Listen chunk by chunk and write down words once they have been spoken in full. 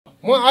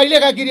म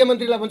अहिलेका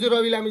गृहमन्त्रीलाई भन्छु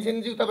रवि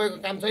लामिछानेज्यू तपाईँको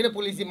काम छैन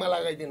पुलिस जिम्मा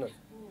लगाइदिनुहोस्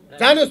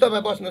जानुहोस्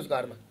तपाईँ बस्नुहोस्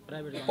घरमा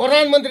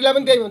प्रधानमन्त्रीलाई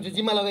पनि त्यही भन्छु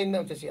जिम्मा लगाइदिँदा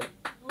हुन्छ सिया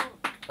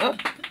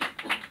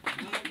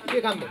के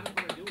काम हो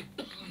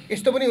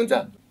यस्तो पनि हुन्छ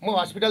म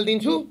हस्पिटल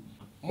दिन्छु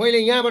मैले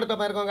यहाँबाट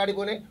तपाईँहरूको अगाडि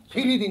बोने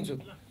फ्री दिन्छु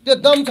त्यो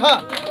दम छ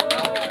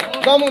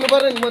दम हुनु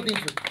पर्यो नि म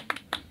दिन्छु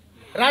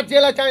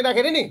राज्यलाई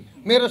चाहिँदाखेरि नि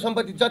मेरो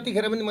सम्पत्ति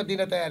जतिखेर पनि म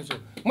दिन तयार छु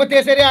म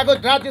त्यसरी आएको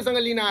राज्यसँग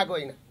लिन आएको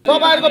होइन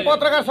तपाईँहरूको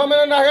पत्रकार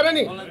सम्मेलन राखेर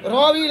नि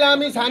रवि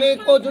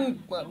लामिछानेको जुन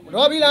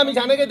रवि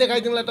लामिछानेकै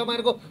देखाइदिउँला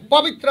तपाईँहरूको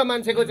पवित्र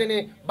मान्छेको चाहिँ नि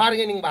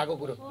बार्गेनिङ भएको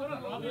कुरो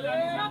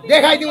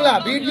देखाइदिउँला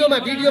भिडियोमा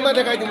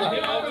देखाइदिउँला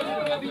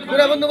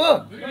कुरा बुझ्नुभयो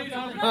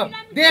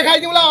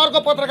देखाइदिउँला अर्को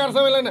पत्रकार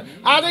सम्मेलन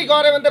आजै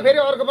गऱ्यो भने त फेरि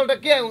अर्कोपल्ट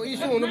के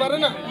इस्यु हुनु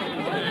परेन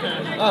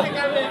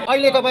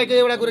अहिले तपाईँको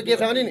एउटा कुरो के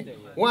छ भने नि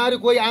उहाँहरू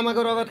कोही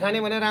आमाको रगत खाने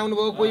भनेर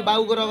आउनुभयो कोही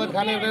बाउको रगत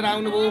खाने भनेर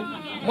आउनुभयो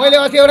मैले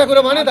अस्ति एउटा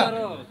कुरो भने त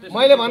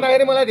मैले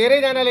भन्दाखेरि मलाई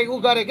धेरैजनाले उ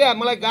गरे क्या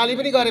मलाई गाली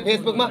पनि गरे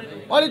फेसबुकमा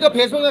अलि त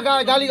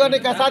फेसबुकमा गाली गर्ने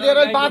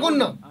साथीहरू पाकुन्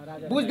न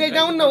बुझ्दै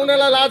जाउन् न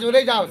उनीहरूलाई लाज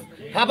हुँदै जाओस्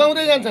थाहा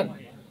पाउँदै जान्छन्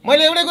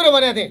मैले एउटै कुरो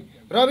भनेको थिएँ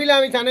रवि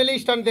लामिछानेले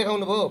स्टन्ट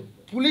देखाउनु भयो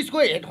पुलिसको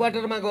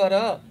हेडक्वार्टरमा गएर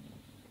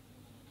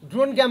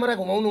ड्रोन क्यामेरा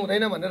घुमाउनु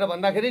हुँदैन भनेर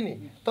भन्दाखेरि नि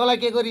तँलाई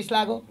के को रिस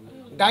लाग्यो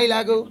डाइ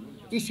लाग्यो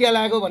इसिया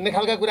लाग्यो भन्ने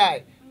खालका कुरा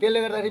आयो त्यसले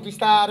गर्दाखेरि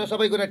बिस्तारो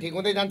सबै कुरा ठिक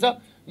हुँदै जान्छ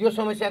यो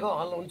समस्याको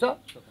हल हुन्छ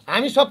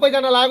हामी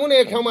सबैजना लागौँ न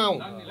एक ठाउँमा आउँ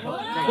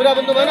कुरा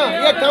बुझ्नु भएन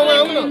एक ठाउँमा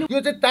आउँ न यो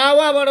चाहिँ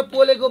तावाबाट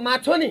पोलेको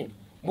माछो नि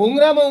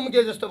भुङ्रामा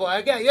उम्के जस्तो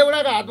भयो क्या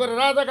एउटाको हातबाट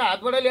राजाको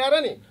हातबाट ल्याएर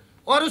नि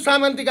अरू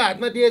सामन्तीको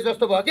हातमा दिए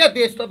जस्तो भयो क्या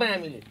देश तपाईँ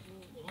हामीले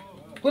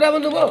कुरा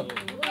बुझ्नुभयो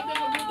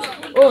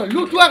ओ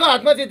लुटुवाको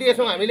हातमा चाहिँ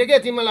दिएछौँ हामीले के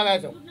जिम्मा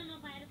लगाएछौँ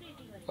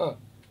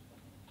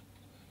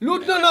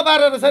लुट्नु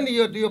नपारेर रहेछ नि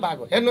यो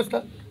भएको हेर्नुहोस् त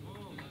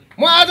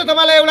म आज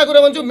तपाईँलाई एउटा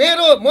कुरो भन्छु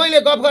मैले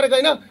गफ गरेको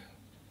होइन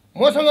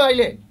मसँग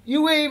अहिले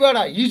युएईबाट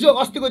हिजो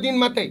अस्तिको दिन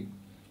मात्रै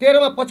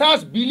 13मा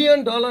 $50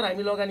 बिलियन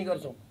हामी लगानी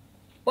गर्छौँ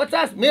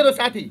 50 मेरो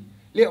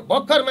साथीले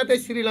भर्खर मात्रै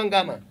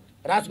श्रीलङ्कामा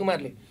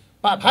राजकुमारले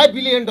 5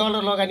 बिलियन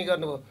लगानी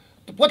गर्नुभयो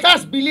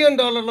 50 बिलियन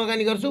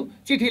लगानी गर्छु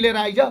चिठी लिएर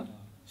आइज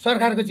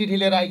सरकारको चिठी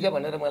लिएर आइज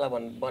भनेर मलाई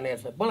भनेको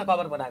छ मलाई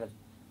खबर पठाएको छ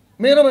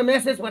मेरोमा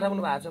मेसेज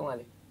पठाउनु भएको छ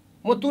उहाँले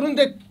म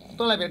तुरुन्तै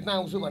तँलाई भेट्न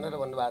आउँछु भनेर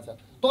भन्नुभएको छ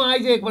तँ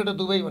आइज एकपल्ट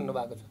दुबई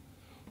भन्नुभएको छ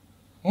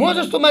म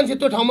जस्तो मान्छे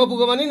त्यो ठाउँमा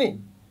पुग्यो भने नि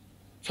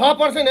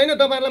 6% होइन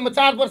तपाईँहरूलाई म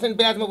 4%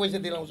 ब्याजमा पैसा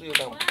दिलाउँछु यो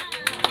ठाउँमा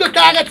त्यो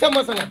कागज छ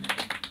मसँग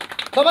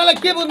तपाईँलाई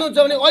के बुझ्नुहुन्छ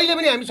भने अहिले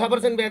पनि हामी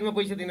 6% ब्याजमा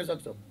पैसा दिन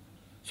सक्छौँ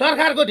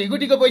सरकारको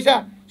ढिकुटीको पैसा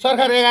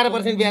सरकार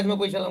 11% ब्याजमा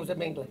पैसा लाउँछ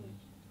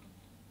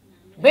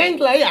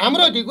ब्याङ्कलाई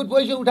हाम्रो ढिकुट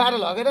पैसा उठाएर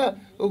लगेर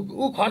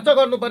ऊ खर्च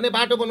गर्नुपर्ने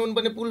बाटो बनाउनु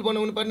पर्ने पुल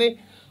बनाउनु पर्ने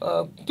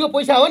त्यो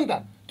पैसा हो नि त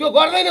त्यो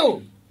गर्दैन ऊ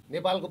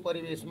नेपालको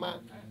परिवेशमा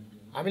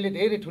हामीले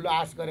धेरै ठुलो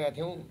आश गरेका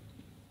थियौँ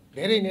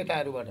धेरै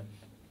नेताहरूबाट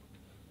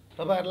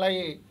तपाईहरुलाई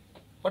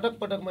पटक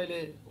पटक मैले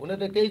हुन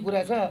त त्यही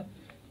कुरा छ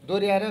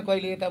दोहोर्याएर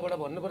कहिले यताबाट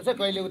भन्नुपर्छ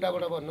कहिले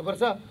उताबाट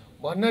भन्नुपर्छ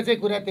भन्न चाहिँ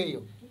कुरा त्यही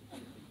हो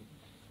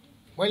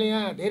मैले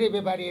यहाँ धेरै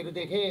व्यापारीहरू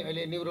देखेँ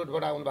अहिले न्यू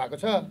रोडबाट आउनु भएको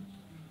छ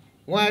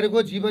उहाँहरूको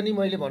जीवनी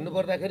मैले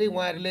भन्नुपर्दाखेरि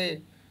उहाँहरूले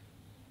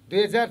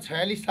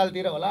 2046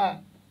 सालतिर होला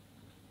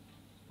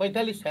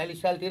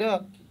 45-46 सालतिर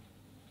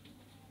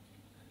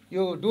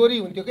यो डोरी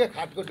हुन्थ्यो के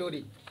खाटको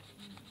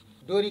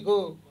डोरीको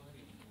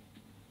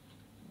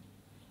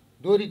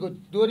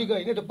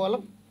हैन त्यो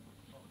पलङ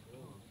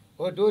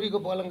हो डोरीको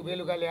पलङ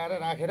बेलुका ल्याएर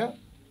राखेर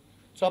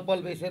चप्पल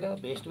बेचेर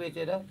भेस्ट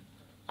बेचेर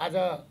आज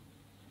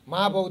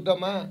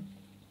महाबौद्धमा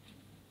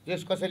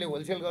जस कसैले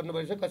होलसेल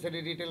गर्नुभएछ कसैले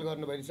रिटेल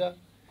गर्नुभएछ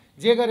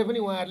जे गरे पनि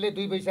उहाँहरूले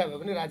 2 पैसा भए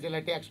पनि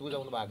राज्यलाई ट्याक्स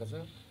बुझाउनु भएको छ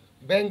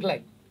ब्याङ्कलाई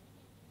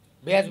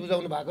ब्याज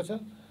बुझाउनु भएको छ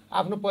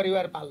आफ्नो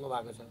परिवार पाल्नु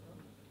भएको छ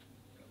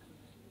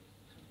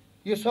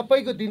यो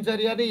सबैको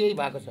दिनचर्या नै यही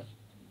भएको छ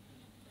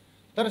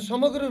तर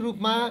समग्र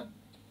रूपमा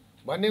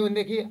भन्ने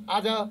भनेदेखि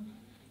आज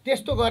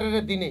त्यस्तो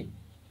गरेर दिने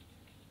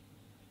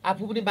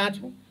आफू पनि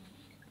बाँचौँ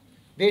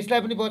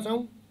देशलाई पनि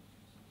बचाउँ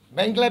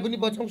ब्याङ्कलाई पनि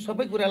बचाउँ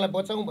सबै कुरालाई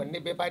बचाउँ भन्ने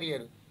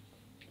व्यापारीहरू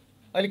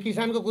अहिले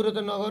किसानको कुरो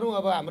त नगरौँ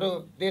अब हाम्रो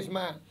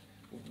देशमा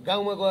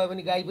गाउँमा गयो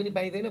भने गाई पनि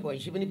पाइँदैन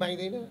भैँसी पनि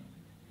पाइँदैन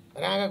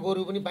राँगा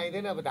गोरु पनि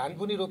पाइँदैन अब धान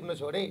पनि रोप्न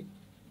छोडे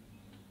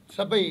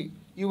सबै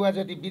युवा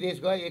जति विदेश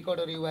गए 1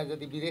 करोड युवा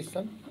जति विदेश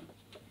छन्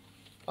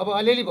अब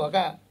अलिअलि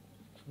भएका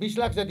 20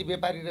 लाख जति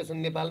व्यापारी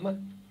रहेछन् नेपालमा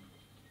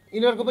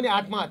यिनीहरूको पनि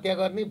आत्महत्या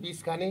गर्ने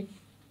विष खाने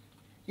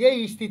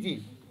यही स्थिति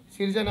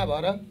सिर्जना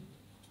भएर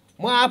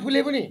म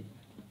आफूले पनि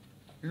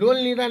लोन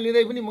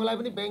लिँदै पनि मलाई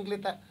पनि ब्याङ्कले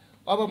त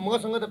अब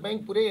मसँग त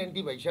ब्याङ्क पुरै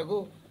एन्टी भइसक्यो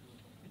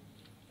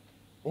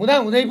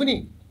हुँदै पनि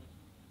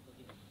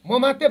म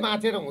मात्रै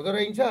बाँचेर हुँदो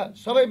रहन्छ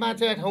सबै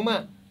बाँचेका ठाउँमा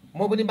म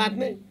पनि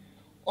बाँच्ने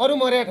अरू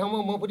मरेका ठाउँमा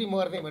म पनि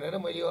मर्ने भनेर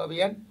मैले यो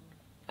अभियान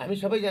हामी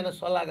सबैजना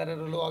सल्लाह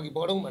गरेर लो अघि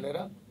बढौँ भनेर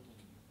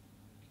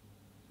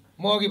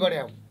म अघि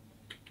बढाउँ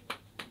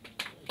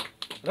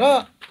र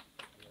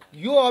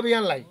यो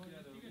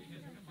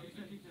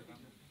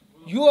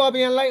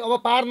अभियानलाई अब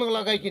पार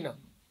नलगाइकिन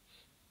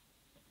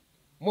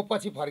म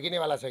पछि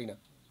फर्किनेवाला छैन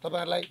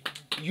तपाईहरुलाई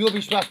यो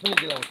विश्वास पनि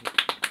दिलाउँछु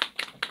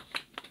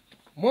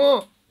म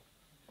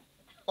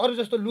अरू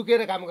जस्तो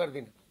लुकेर काम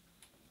गर्दिनँ।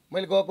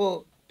 मैले गएको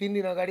 3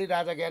 दिन अगाडि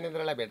राजा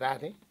ज्ञानेन्द्रलाई भेटाएको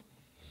थिएँ।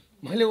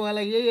 मैले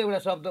उहाँलाई यही एउटा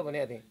शब्द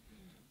भनेको थिएँ,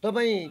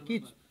 तपाईँ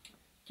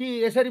कि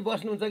यसरी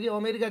बस्नुहुन्छ कि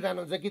अमेरिका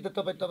जानुहुन्छ कि त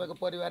तपाईँको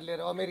परिवार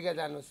लिएर अमेरिका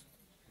जानुहोस्,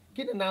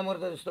 किन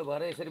नामर्द जस्तो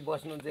भएर यसरी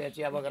बस्नुहुन्छ यहाँ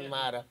चिया बगानमा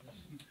आएर।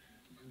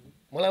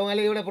 मलाई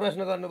उहाँले एउटा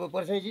प्रश्न गर्नुभयो,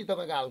 प्रसाईजी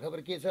तपाईँको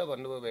हालखबर के छ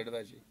भन्नुभयो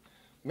भेटपछि।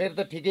 मेरो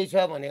त ठिकै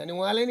छ भने। अनि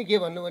उहाँले नि के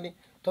भन्नु भने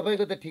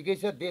तपाईँको त ठिकै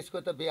छ, देशको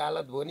त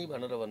बेहालत भयो नि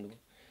भनेर भन्नुभयो।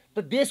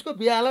 त देशको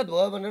बेहालत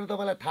भयो भनेर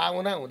तपाईँलाई थाहा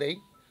हुँदा हुँदै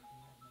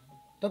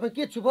तपाईँ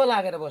के चुप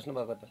लागेर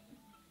बस्नुभएको त?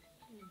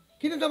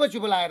 किन तपाईँ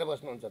चुप लागेर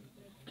बस्नुहुन्छ त?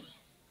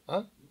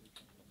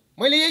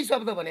 मैले यही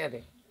शब्द भनेको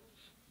थिएँ।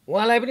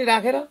 उहाँलाई पनि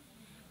राखेर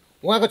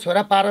उहाँको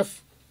छोरा पारस,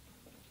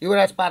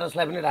 युवराज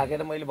पारसलाई पनि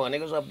राखेर मैले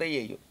भनेको शब्द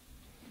यही हो।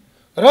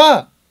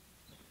 र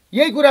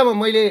यही कुरामा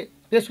मैले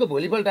त्यसको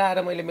भोलिपल्ट आएर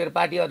मैले मेरो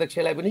पार्टी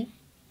अध्यक्षलाई पनि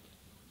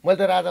मैले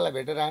त राजालाई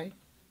भेटेर आएँ।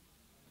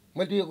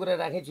 मैले त यो कुरा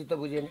राखेँ, चित्त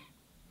बुझेन।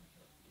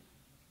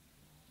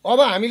 अब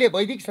हामीले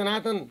वैदिक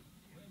सनातन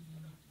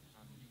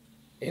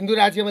हिन्दू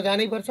राज्यमा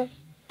जानै पर्छ,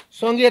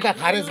 सङ्घीयता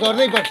खारेज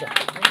गर्नै पर्छ।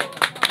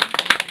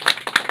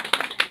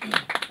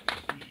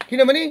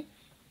 किनभने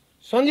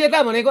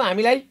सङ्घीयता भनेको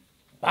हामीलाई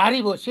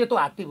भारी भयो, सेतो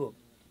हात्ती भयो।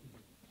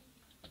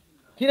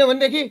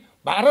 किनभनेदेखि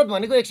भारत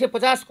भनेको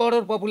 150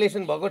 करोड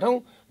पपुलेसन भएको ठाउँ,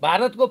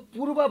 भारतको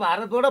पूर्व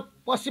भारतबाट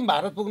पश्चिम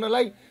भारत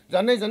पुग्नलाई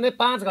झन्डै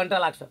 5 घन्टा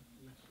लाग्छ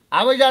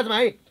हवाईजहाजमा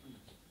है।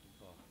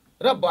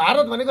 र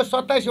भारत भनेको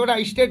 27 वटा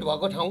स्टेट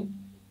भएको ठाउँ,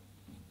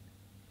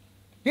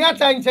 त्यहाँ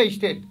चाहिन्छ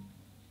स्टेट।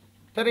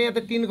 तर यहाँ त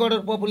 3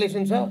 करोड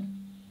पपुलेसन छ।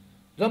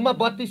 जम्मा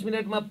 32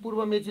 मिनटमा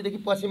पूर्व मेचीदेखि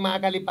पश्चिम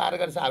महाकाली पार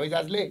गर्छ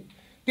हवाईजहाजले।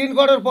 3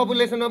 करोड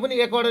पपुलेसनमा पनि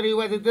 1 करोड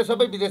युवा जति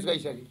सबै विदेश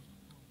गइसक्यो।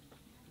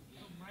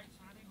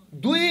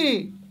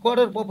 2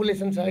 करोड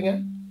पपुलेसन छ यहाँ।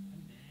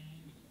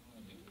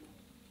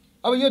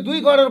 अब यो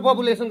 2 करोड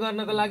पपुलेसन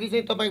गर्नको लागि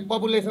चाहिँ तपाईँ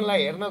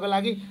पपुलेसनलाई हेर्नको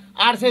लागि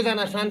 800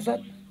 जना सांसद,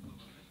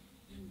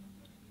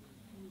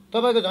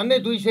 तपाईँको झन्डै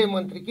 200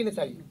 मन्त्री किन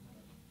चाहियो?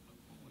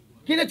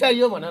 किन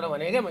चाहियो भनेर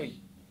भने क्या मैले।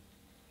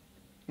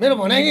 मेरो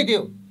भनाइ नै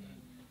त्यो।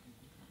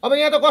 अब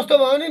यहाँ त कस्तो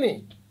भयो नि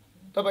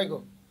तपाईँको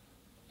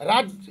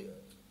राज्य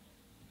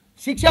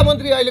शिक्षा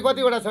मन्त्री अहिले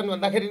कतिवटा छन्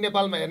भन्दाखेरि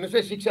नेपालमा हेर्नुहोस्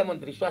है, शिक्षा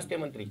मन्त्री, स्वास्थ्य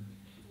मन्त्री,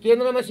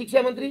 केन्द्रमा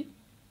शिक्षा मन्त्री,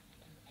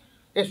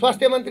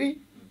 स्वास्थ्य मन्त्री,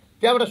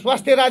 त्यहाँबाट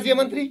स्वास्थ्य राज्य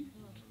मन्त्री,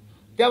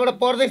 त्यहाँबाट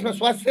प्रदेशमा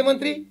स्वास्थ्य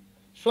मन्त्री,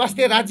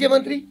 स्वास्थ्य राज्य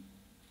मन्त्री।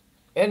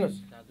 हेर्नुहोस्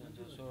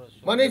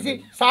भनेपछि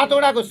 7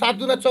 वटाको 7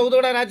 दुना 14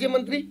 वटा राज्य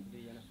मन्त्री,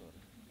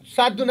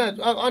 7 दुना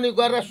अनि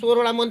गरेर 16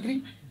 वटा मन्त्री।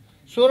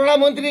 16 वटा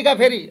मन्त्रीका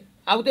फेरि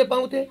आउते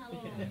पाउँथे,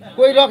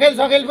 कोही रखेल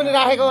सखेल पनि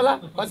राखेको होला,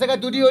 कसैका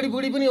दुडीओडी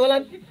बुढी पनि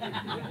होलान्,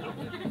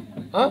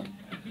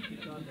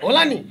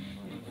 होला नि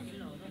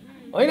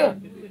होइन?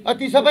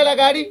 ती सबैलाई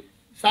गाडी,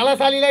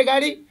 सालासालीलाई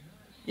गाडी।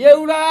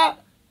 एउटा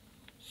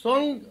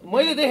सङ्घ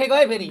मैले देखेको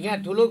है। फेरि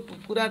यहाँ ठुलो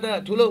कुरा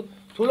त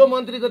ठुलो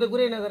मन्त्रीको त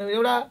कुरै नगरौँ।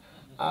 एउटा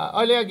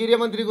अहिले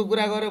गृहमन्त्रीको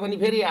कुरा गऱ्यो भने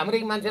फेरि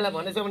हाम्रै मान्छेलाई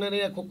भनेछ भनेर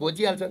यहाँ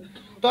खोजिहाल्छन्।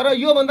 तर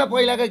योभन्दा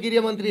पहिलाका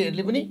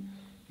गृहमन्त्रीहरूले पनि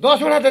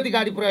 10 वटा जति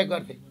गाडी प्रयोग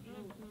गर्थे।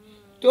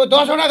 त्यो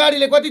 10 वटा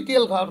गाडीले कति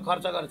तेल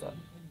खर्च गर्छ,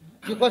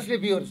 यो कसले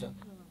बिहोर्छ?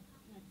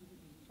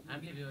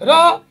 र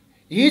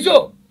हिजो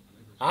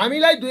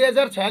हामीलाई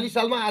 2046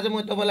 सालमा, आज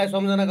म तपाईँलाई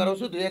सम्झना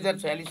गराउँछु,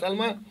 2046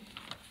 सालमा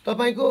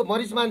तपाईँको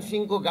मरिसमान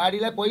सिंहको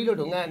गाडीलाई पहिलो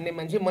ढुङ्गा हान्ने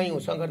मान्छे मै हुँ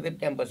शङ्करदेव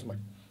क्याम्पसमा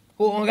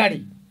को अगाडि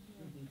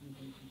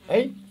है।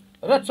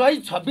 र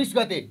चैत 26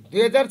 गते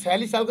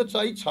 2046 सालको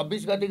चैत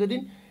 26 गतेको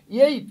दिन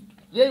यही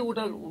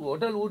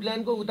होटल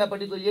वुडल्यान्डको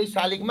उतापट्टिको यही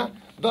शालिगमा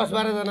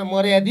 10-12 जना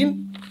मरेका दिन,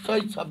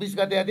 चैत 26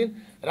 गतेका दिन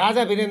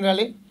राजा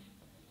वीरेन्द्रले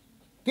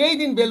त्यही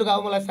दिन बेलुका,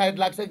 मलाई सायद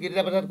लाग्छ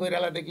गिरिजाप्रसाद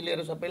कोइरालादेखि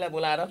लिएर सबैलाई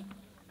बोलाएर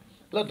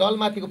ल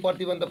दलमाथिको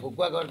प्रतिबन्ध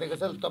फुकुवा गरिदिएको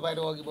छ,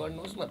 तपाईँहरू अघि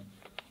बढ्नुहोस् न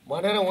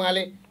भनेर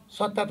उहाँले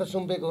सत्ता त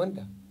सुम्पेको हो नि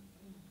त।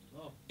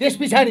 त्यस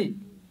पछाडि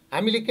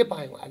हामीले के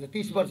पायौँ? आज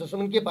 30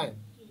 वर्षसम्म के पायौँ?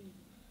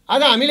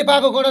 आज हामीले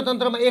पाएको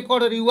गणतन्त्रमा 1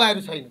 करोड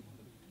युवाहरू छैन।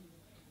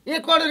 1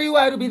 करोड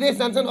युवाहरू विदेश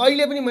जान्छन्।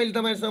 अहिले पनि मैले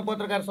तपाईँहरूसँग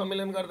पत्रकार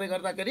सम्मेलन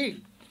गर्दाखेरि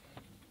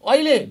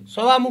अहिले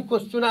सभामुखको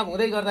चुनाव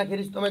हुँदै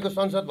गर्दाखेरि तपाईँको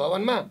संसद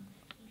भवनमा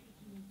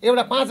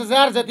एउटा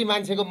 5000 जति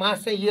मान्छेको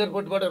मास चाहिँ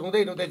एयरपोर्टबाट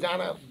रुँदै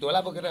जान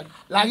ढोला बोकेर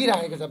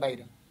लागिरहेको छ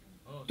बाहिर।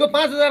 त्यो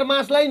 5000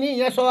 मासलाई नि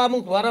यहाँ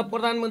सभामुख भएर,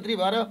 प्रधानमन्त्री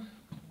भएर,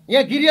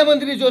 यहाँ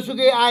गृहमन्त्री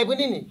जोसुकै आए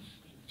पनि नि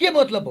के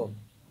मतलब हो?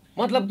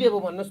 मतलब के हो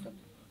भन्नुहोस् त?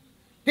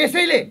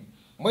 त्यसैले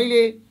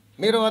मैले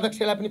मेरो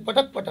अध्यक्षलाई पनि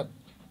पटक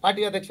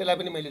पार्टी अध्यक्षलाई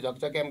पनि मैले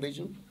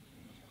झकझक्याउँदैछु।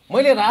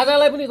 मैले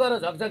राजालाई पनि गएर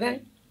झकझकाएँ।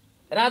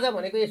 राजा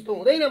भनेको यस्तो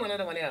हुँदैन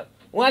भनेर भने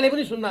उहाँले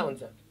पनि सुन्दा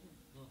हुन्छ।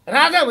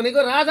 राजा भनेको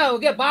राजा हो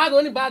क्या, बाघ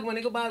हो नि, बाघ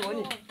भनेको बाघ हो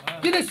नि।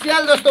 किन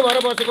स्याल जस्तो भएर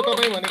बसेको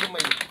तपाईँ भनेको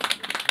मैले?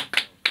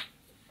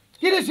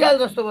 किन स्याल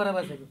जस्तो भएर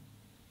बसेको?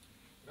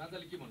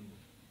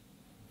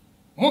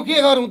 म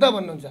के गरौँ त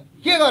भन्नुहुन्छ?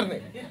 के गर्ने?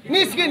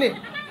 निस्किने,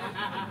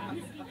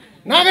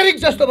 नागरिक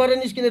जस्तो भएर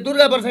निस्किने,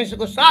 दुर्गा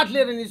प्रसाईको साथ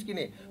लिएर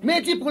निस्किने,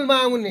 मेची पुलमा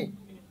आउने,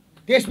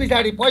 त्यस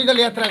पछाडि पैदल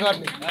यात्रा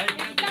गर्ने।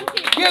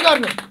 के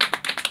गर्ने?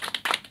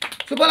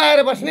 चुप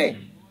लागेर बस्ने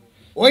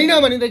होइन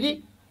भनेदेखि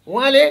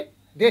उहाँले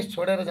देश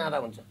छोडेर जाँदा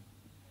हुन्छ।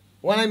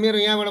 उहाँलाई मेरो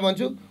यहाँबाट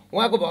भन्छु,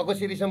 उहाँको भएको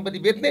श्री सम्पत्ति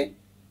बेच्ने,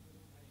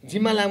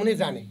 जिम्मा लाउने,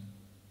 जाने।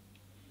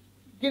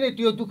 किन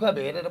त्यो दुःख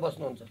हेरेर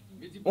बस्नुहुन्छ?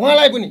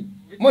 उहाँलाई पनि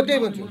म त्यही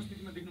भन्छु,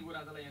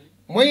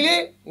 मैले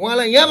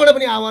उहाँलाई यहाँबाट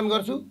पनि आह्वान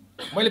गर्छु।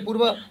 मैले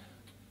पूर्व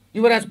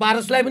युवराज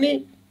पारसलाई पनि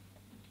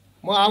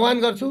म आह्वान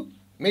गर्छु,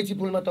 मेची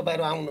पुलमा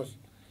तपाईँहरू आउनुहोस्,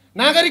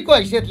 नागरिकको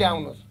हैसियतले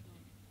आउनुहोस्।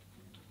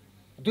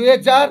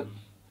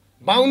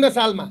 2052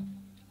 सालमा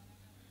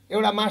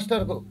एउटा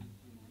मास्टरको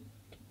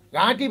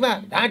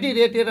घाँटी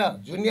रेटेर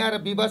झुन्याएर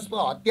विवश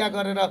हत्या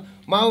गरेर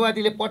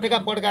माओवादीले पटेका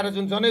पड्काएर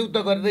जुन जनयुद्ध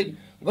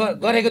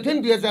गरेको थियो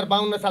नि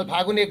 2052 साल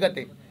फागुन 1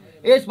 गते,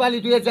 यसपालि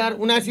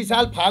 2079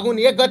 साल फागुन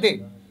 1 गते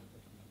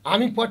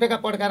हामी पटेका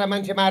पड्काएर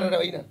मान्छे मारेर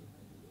होइन,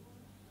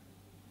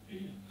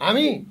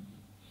 हामी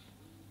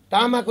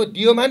तामाको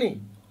दियोमा नि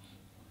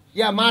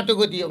या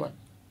माटोको दियोमा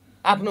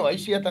आफ्नो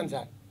हैसियत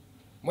अनुसार,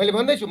 मैले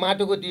भन्दैछु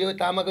माटोको दियो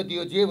तामाको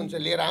दियो जे हुन्छ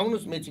लिएर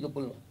आउनुहोस् मेचीको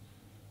पुलमा,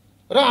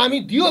 र हामी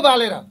दियो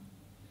बालेर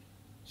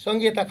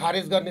संहिता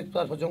खारेज गर्ने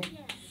तर्फ जाउँ।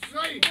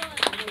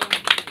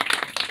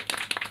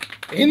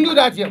 हिन्दू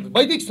राज्य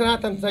वैदिक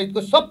सनातन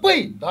सहितको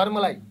सबै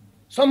धर्मलाई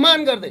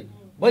सम्मान गर्दै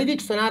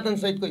वैदिक सनातन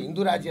सहितको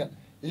हिन्दू राज्य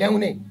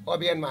ल्याउने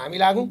अभियानमा हामी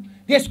लागौँ।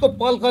 त्यसको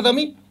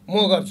पहलकदमी म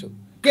गर्छु,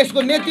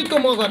 त्यसको नेतृत्व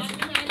म गर्छु।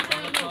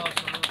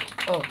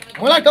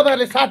 मलाई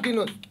तपाईँहरूले साथ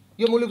दिनुहोस्।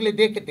 यो मुलुकले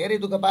धेरै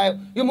दुःख पायो,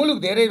 यो मुलुक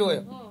धेरै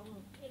रोयो,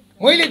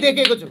 मैले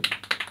देखेको छु।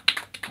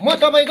 म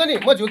तपाईँको नि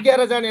म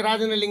झुक्किएर जाने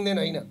राजन लिँदैन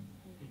होइन,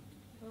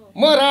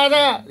 म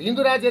राजा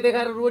हिन्दू राज्य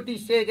देखाएर रोटी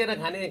सेकेर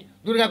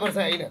खाने दुर्गा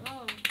प्रसाई होइन।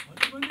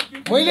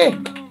 मैले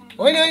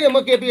होइन म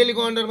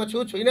केपिएलको अन्डरमा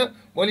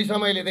छुइनँ, भोलि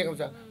समयले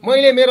देखाउँछ।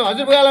 मैले मेरो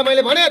हजुरबुवालाई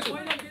मैले भनेको छु,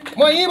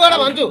 म यहीँबाट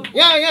भन्छु,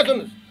 यहाँ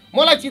सुन्नुहोस्,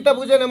 मलाई चित्त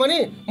बुझेन भने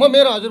म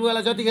मेरो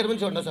हजुरबुवालाई जतिखेर पनि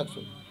छोड्न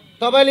सक्छु।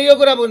 तपाईँले यो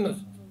कुरा बुझ्नुहोस्,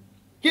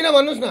 किन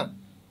भन्नुहोस् न,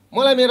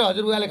 मलाई मेरो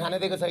हजुरबुवाले खान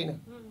दिएको छैन,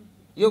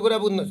 यो कुरा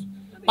बुझ्नुहोस्।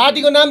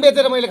 पार्टीको नाम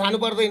बेचेर मैले खानु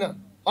पर्दैन,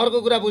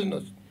 अर्को कुरा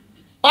बुझ्नुहोस्।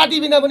 पार्टी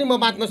बिना पनि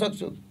म बाँच्न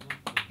सक्छु।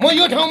 म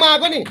यो ठाउँमा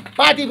आएको नि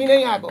पार्टी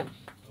बिनै आएको,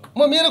 म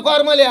मेरो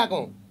कर्मले आएको।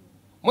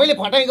 मैले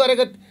फटाइ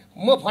गरेको,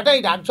 म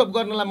फटाइ ढाकछोप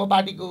गर्नलाई म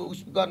पार्टीको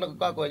गर्न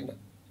गएको होइन।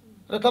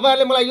 र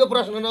तपाईँहरूले मलाई यो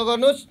प्रश्न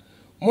नगर्नुहोस्,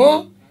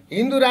 म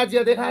हिन्दू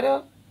राज्य देखाएर,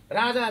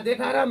 राजा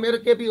देखाएर, मेरो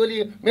केपी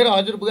ओली मेरो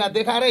हजुरबुवा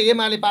देखाएर,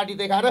 एमाले पार्टी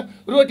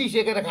देखाएर रोटी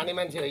सेकेर खाने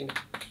मान्छे होइन।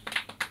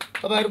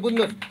 तपाईँहरू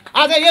बुझ्नुहोस्,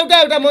 आज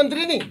एउटा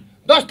मन्त्री नि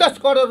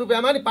 10-10 करोड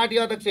रुपियाँमा नि पार्टी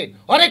अध्यक्ष,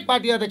 हरेक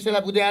पार्टी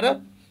अध्यक्षलाई बुझाएर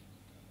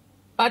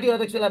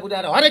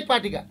हरेक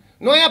पार्टीका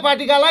नयाँ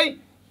पार्टीकालाई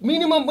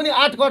मिनिमम पनि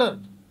 8 करोड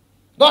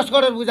 10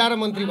 करोड बुझाएर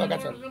मन्त्री भएका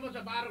छन्,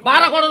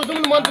 12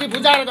 करोडसम्म मन्त्री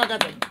बुझाएर गएका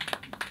छन्।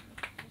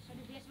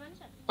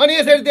 अनि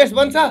यसरी देश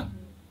बन्छ?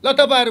 ल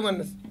तपाईँहरू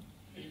भन्नुहोस्।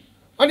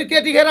 अनि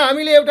त्यतिखेर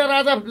हामीले एउटा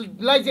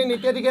राजालाई चाहिँ नि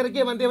त्यतिखेर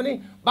के भन्थ्यो भने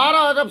 12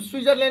 अरब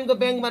स्विजरल्यान्डको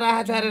ब्याङ्कमा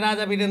राखेको छ अरे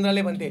राजा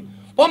वीरेन्द्रले भन्थे।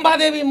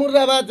 पम्फादेवी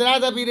मुर्दाबाद,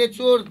 राजा वीरे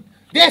चोर,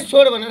 देश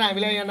छोड भनेर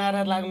हामीलाई यहाँ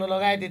नारा लाग्न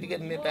लगाए त्यतिखेर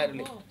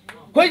नेताहरूले।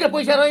 खोइ त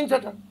पैसा रहन्छ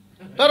त।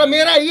 तर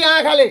मेरा यी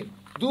आँखाले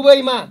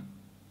दुबईमा,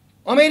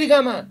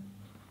 अमेरिकामा,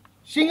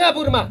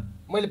 सिङ्गापुरमा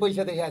मैले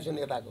पैसा देखाएको छु,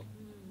 नेताको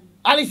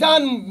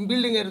आलिसान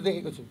बिल्डिङहरू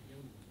देखेको छु।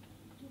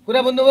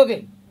 कुरा बुझ्नुभयो कि?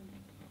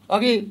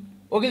 अघि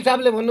वकिल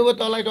साहबले भन्नुभयो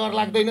तँलाई डर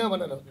लाग्दैन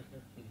भनेर,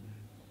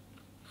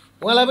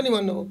 उहाँलाई पनि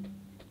भन्नुभयो।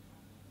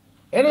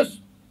 हेर्नुहोस्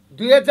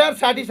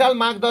 2060 साल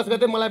माघ 10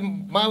 गते मलाई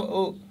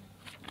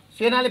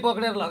सेनाले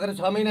पक्रेर लगेर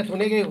 6 महिना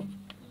थुनेकै हो।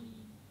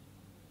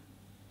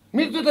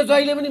 मृत्यु त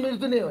जहिले पनि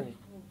मृत्यु नै हो नि,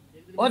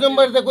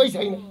 अजम्बर त कोही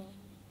छैन।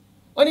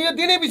 अनि यो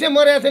दिनै पछि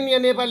मरेका छन्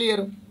यहाँ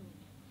नेपालीहरू।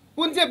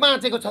 कुन चाहिँ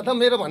बाँचेको छ त?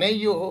 मेरो भनाइ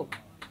यो हो।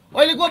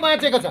 अहिले को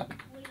बाँचेको छ?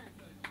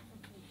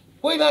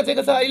 कोही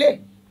बाँचेको छ अहिले?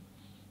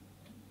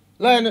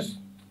 ल हेर्नुहोस्,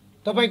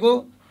 तपाईँको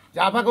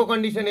झापाको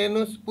कन्डिसन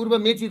हेर्नुहोस्, पूर्व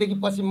मेचीदेखि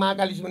पश्चिम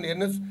महाकालीसम्म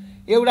हेर्नुहोस्,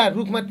 एउटा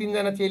रुखमा 3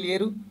 जना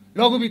चेलीहरू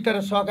लघु वित्त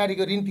र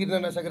सहकारीको ऋण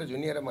तिर्न नसकेर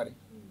झुनिएर मरे।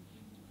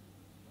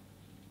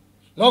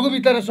 लघु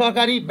वित्त र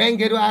सहकारी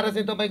ब्याङ्कहरू आएर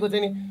चाहिँ तपाईँको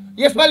चाहिँ नि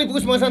यसपालि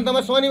पुस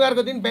मसान्तमा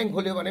शनिबारको दिन ब्याङ्क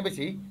खोल्यो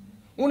भनेपछि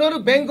उनीहरू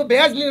ब्याङ्कको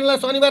ब्याज लिनलाई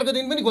शनिबारको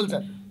दिन पनि खोल्छ।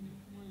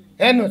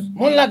 हेर्नुहोस्,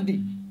 मन लाग्दी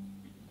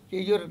कि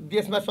यो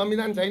देशमा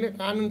संविधान छैन,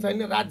 कानुन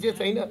छैन, राज्य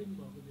छैन।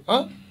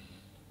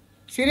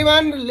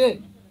 श्रीमानले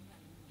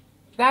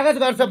कागज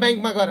गर्छ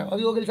ब्याङ्कमा गएर,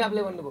 अघि वकिल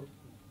साहबले भन्नुभयो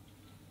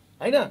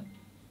होइन,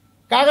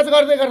 कागज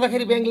गर्दै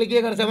गर्दाखेरि ब्याङ्कले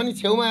के गर्छ भने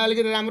छेउमा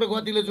अलिकति राम्रो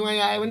गतिलो जुवाई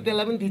आयो भने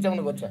त्यसलाई पनि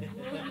थिचाउनु खोज्छ,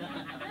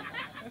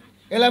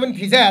 यसलाई पनि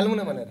थिचाइहाल्नु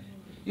न भनेर।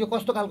 यो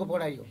कस्तो खालको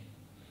पढाइ हो,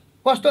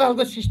 कस्तो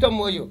खालको सिस्टम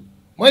हो यो?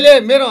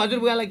 मैले मेरो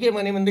हजुरबुवालाई के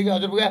भने भनेदेखि,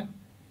 हजुरबुवा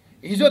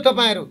हिजो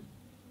तपाईँहरू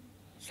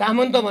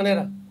सामन्त भनेर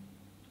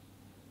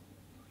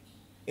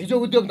हिजो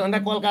उद्योग धन्दा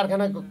कल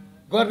कारखाना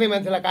गर्ने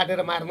मान्छेलाई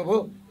काटेर मार्नुभयो।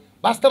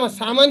 वास्तवमा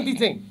सामन्ती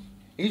चाहिँ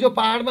हिजो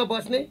पहाडमा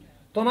बस्ने,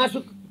 तमासु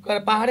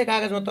पहाडे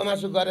कागजमा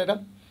तमासु गरेर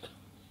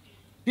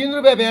 3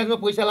 रुपियाँ ब्याजमा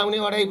पैसा लाउने,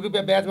 2.5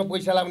 रुपियाँ ब्याजमा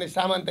पैसा लाउने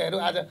सामन्तहरू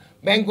आज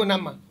ब्याङ्कको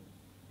नाममा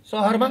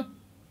सहरमा,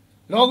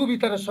 लघु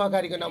वित्त र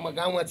सहकारीको नाममा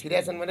गाउँमा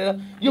छिरेछन्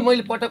भनेर यो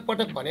मैले पटक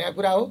पटक भनेको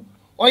कुरा हो।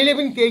 अहिले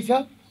पनि त्यही छ,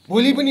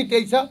 भोलि पनि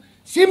त्यही छ।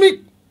 सीमित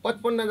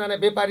 55 जना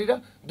व्यापारी र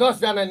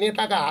 10 जना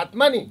नेताका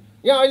हातमा नि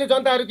यहाँ अहिले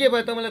जनताहरू के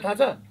भयो तपाईँलाई थाहा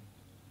छ?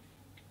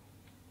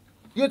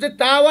 यो चाहिँ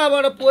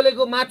तावाबाट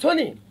पोलेको माछो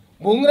नि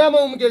भुङ्रामा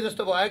उम्के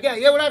जस्तो भयो क्या।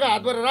 एउटाको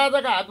हातबाट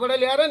राजाको हातबाट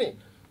ल्याएर नि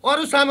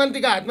अरू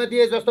सामन्तीको हातमा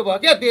दिए जस्तो भयो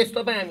क्या देश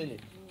तपाईँ हामीले।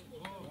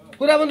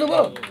 कुरा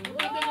बुझ्नुभयो?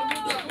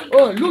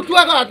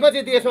 लुटुवाको हातमा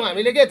चाहिँ दिएछौँ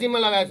हामीले के जिम्मा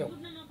लगाएछौँ।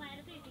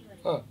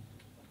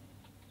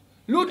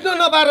 लुट्न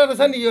नपाएर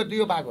रहेछ नि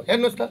यो भएको।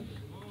 हेर्नुहोस् त,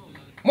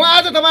 म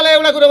आज तपाईँलाई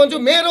एउटा कुरा भन्छु,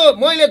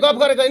 मैले गफ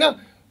गरेको होइन,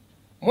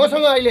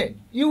 मसँग अहिले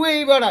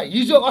युएईबाट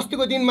हिजो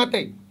अस्तिको दिन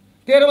मात्रै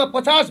 13 मा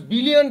 $50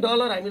 बिलियन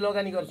हामी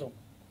लगानी गर्छौँ।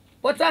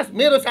 50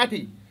 मेरो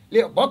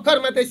साथीले भर्खर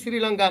मात्रै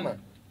श्रीलङ्कामा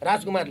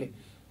राजकुमारले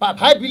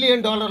 5 बिलियन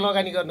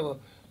लगानी गर्नुभयो।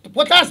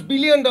 50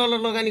 बिलियन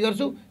लगानी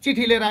गर्छु,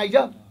 चिठी लिएर आइज,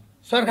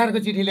 सरकारको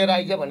चिठी लिएर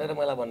आइज भनेर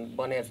मलाई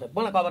भनेको छ।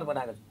 मलाई खबर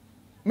पठाएको छ,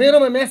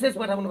 मेरोमा मेसेज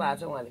पठाउनु भएको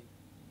छ उहाँले।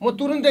 म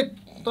तुरुन्तै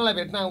तँलाई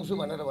भेट्न आउँछु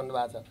भनेर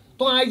भन्नुभएको छ।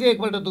 तँ आइज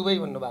एकपल्ट दुबई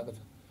भन्नुभएको छ।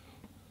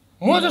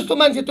 म जस्तो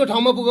मान्छे त्यो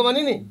ठाउँमा पुग्यो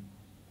भने नि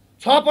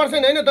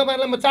 6% होइन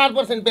तपाईँहरूलाई म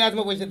 4%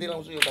 ब्याजमा पैसा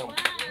दिलाउँछु यो ठाउँमा।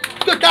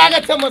 त्यो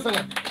कागज छ मसँग।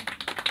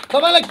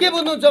 तपाईँलाई के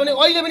बुझ्नुहुन्छ भने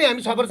अहिले पनि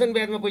हामी 6%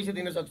 ब्याजमा पैसा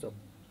दिन सक्छौँ।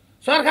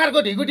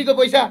 सरकारको ढिकुटीको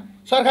पैसा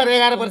सरकार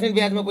 11%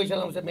 ब्याजमा पैसा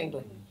लाउँछ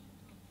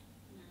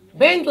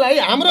ब्याङ्कलाई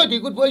हाम्रो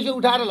ढिकुट पैसा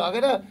उठाएर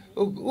लगेर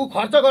ऊ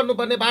खर्च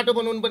गर्नुपर्ने, बाटो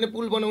बनाउनु पर्ने,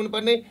 पुल बनाउनु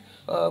पर्ने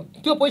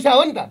त्यो पैसा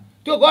हो नि त।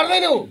 त्यो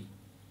गर्दैन ऊ।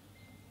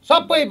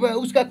 सबै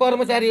उसका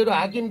कर्मचारीहरू,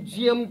 हाकिम,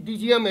 जिएम,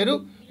 डिजिएमहरू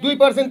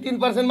 2%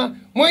 3%मा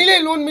मैले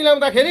लोन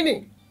मिलाउँदाखेरि नि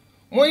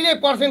मैले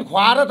पर्सेन्ट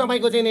खुवाएर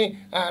तपाईँको चाहिँ नि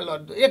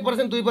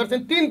 1%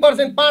 2%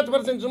 3%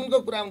 5% जुनको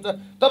कुरा हुन्छ।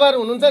 तपाईँहरू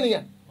हुनुहुन्छ नि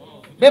यहाँ,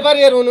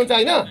 व्यापारीहरू हुनुहुन्छ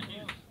होइन,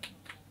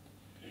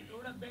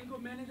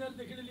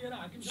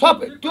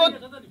 सबै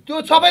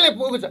त्यो सबैले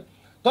पुग्छ।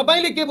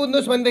 तपाईँले के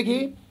बुझ्नुहोस् भनेदेखि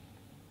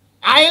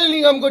आयल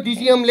निगमको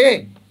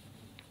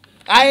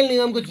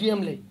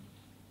जिएमले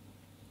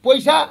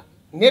पैसा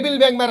नेबिल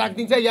ब्याङ्कमा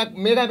राखिदिन्छ या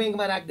मेगा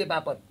ब्याङ्कमा राखिदिए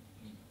बापत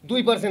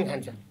 2%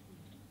 खान्छ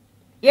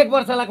 1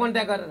 वर्षलाई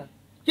कन्ट्याक्ट गरेर।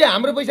 के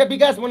हाम्रो पैसा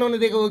विकास बनाउन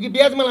दिएको हो कि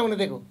ब्याजमा लाउन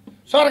दिएको?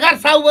 सरकार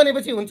साउ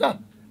बनेपछि हुन्छ,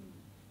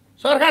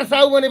 सरकार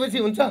साउ बनेपछि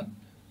हुन्छ।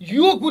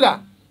 यो कुरा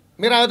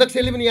मेरा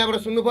अध्यक्षले पनि यहाँबाट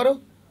सुन्नु पर्यो।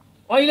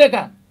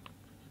 अहिलेका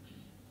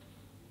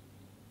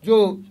जो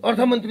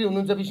अर्थमन्त्री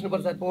हुनुहुन्छ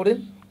विष्णुप्रसाद पौडेल,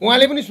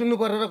 उहाँले पनि सुन्नु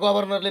पर्यो र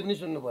गभर्नरले पनि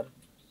सुन्नु पर्यो।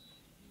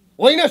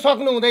 होइन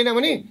सक्नु हुँदैन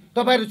भने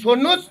तपाईँहरू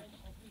छोड्नुहोस्,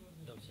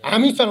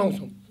 हामी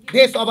चलाउँछौँ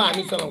देश। अब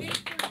हामी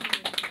चलाउँछौँ।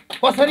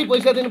 कसरी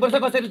पैसा दिनुपर्छ,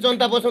 कसरी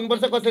जनता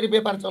बचाउनुपर्छ, कसरी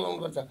व्यापार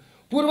चलाउनुपर्छ।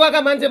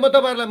 पूर्वका मान्छे म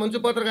तपाईँहरूलाई भन्छु,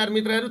 पत्रकार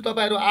मित्रहरू,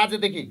 तपाईँहरू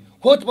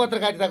आजदेखि खोज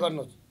पत्रकारिता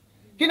गर्नुहोस्।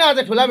 किन आज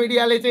ठुला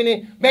मिडियाले चाहिँ नि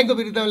ब्याङ्कको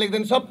विरुद्धमा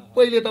लेख्दैन?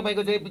 सबैले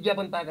तपाईँको चाहिँ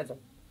विज्ञापन पाएका छन्।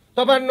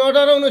 तपाईँहरू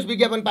नडराउनुहोस्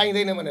विज्ञापन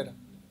पाइँदैन भनेर।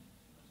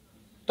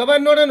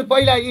 तपाईँहरू नडराउनु।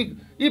 पहिला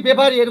यी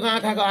व्यापारीहरूको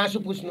आँखाको आँसु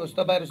पुस्नुहोस्।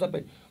 तपाईँहरू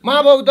सबै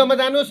महाबौद्धमा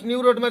जानुहोस्,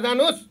 न्यु रोडमा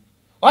जानुहोस्,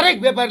 हरेक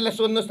व्यापारीलाई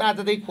सोध्नुहोस् त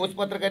आजदेखि खोज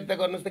पत्रकारिता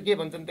गर्नुहोस् त के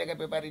भन्छन् त्यहाँका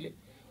व्यापारीले।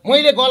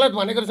 मैले गलत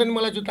भनेको रहेछ नि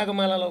मलाई जुत्ताको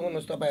माला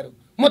लगाउनुहोस् तपाईँहरू,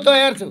 म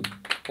तयार छु।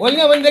 होइन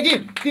भनेदेखि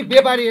ती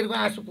व्यापारीहरूको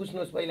आँसु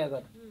पुस्नुहोस् पहिला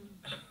गएर।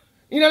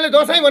 यिनीहरूले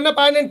दसैँ भन्न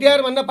पाएनन्,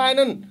 तिहार भन्न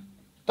पाएनन्।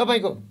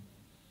 तपाईँको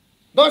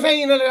दसैँ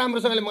यिनीहरूले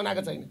राम्रोसँगले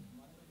मनाएको छैन।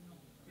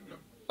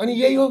 अनि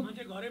यही हो,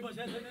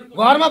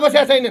 घरमा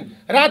बसेका छैनन्।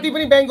 राति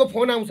पनि ब्याङ्कको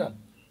फोन आउँछ।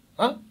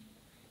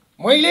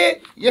 मैले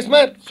यसमा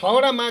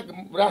 6वटा माग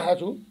राखेको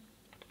छु।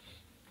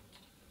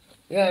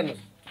 यहाँ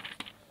हेर्नुहोस्,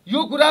 यो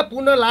कुरा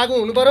पुनः लागू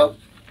हुनु पर्यो।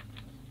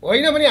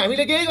 होइन भने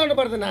हामीले केही गर्नु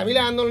पर्दैन, हामीले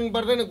आन्दोलन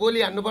पर्दैन,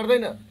 गोली हान्नु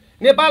पर्दैन।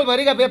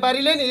 नेपालभरिका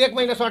व्यापारीले नि 1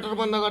 महिना सटर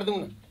बन्द गरिदिउँ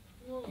न,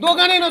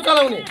 दोकानै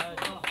नचलाउने,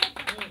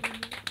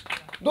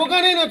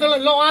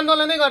 ल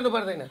आन्दोलनै गर्नु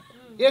पर्दैन।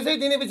 यसै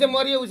दिने पछि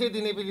मरियो, उसै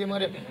दिने पछि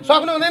मरियो।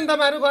 सक्नु हुँदैन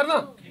तपाईँहरू गर्न?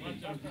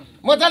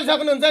 मजाले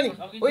सक्नुहुन्छ नि।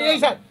 हो यही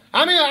साथ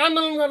हामी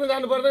आन्दोलन गर्न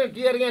जानु पर्दैन,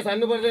 टियर ग्यास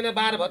हान्नु पर्दैन,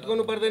 बार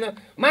भत्काउनु पर्दैन,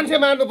 मान्छे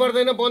मार्नु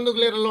पर्दैन, बन्दुक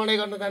लिएर लडाइँ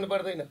गर्न जानु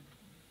पर्दैन।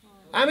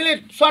 हामीले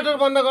सटर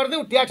बन्द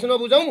गरिदिउँ, ट्याक्स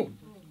नबुझौँ,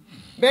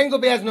 ब्याङ्कको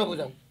ब्याज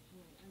नबुझौँ।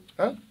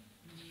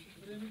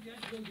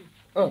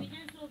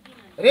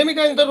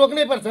 रेमिटेन्स त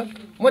रोक्नै पर्छ।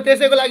 म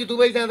त्यसैको लागि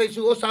दुबई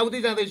जाँदैछु, साउदी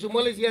जाँदैछु,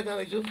 मलेसिया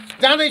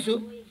जाँदैछु,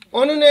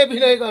 अनुनय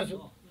विनय गर्छु।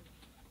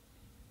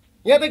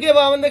 यहाँ त के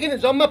भयो भनेदेखि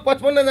जम्मा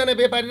 55 जना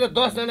व्यापारी र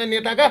 10 जना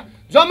नेताका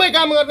जम्मै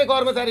काम गर्ने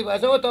कर्मचारी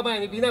भएछ हो तपाईँ।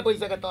 हामी बिना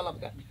पैसाका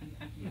तलबका,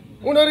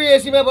 उनीहरू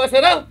एसीमा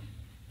बसेर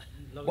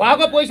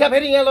भएको पैसा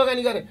फेरि यहाँ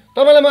लगानी गरे।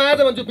 तपाईँलाई म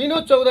आज भन्छु,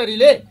 विनोद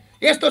चौधरीले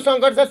यस्तो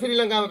सङ्कट छ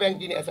श्रीलङ्कामा ब्याङ्क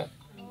किनेको छ।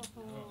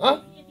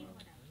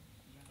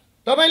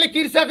 तपाईँले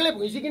कृषकले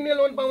भुइँसी किन्ने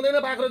लोन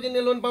पाउँदैन, बाख्रो किन्ने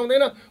लोन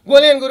पाउँदैन।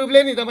 गोलेन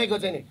ग्रुपले नि तपाईँको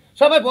चाहिँ नि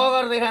सबै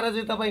बगर देखाएर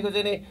चाहिँ तपाईँको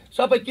चाहिँ नि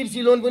सबै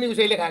कृषि लोन पनि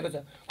उसैले खाएको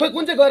छ। खोइ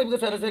कुन चाहिँ गरिबको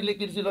छोराछोरीले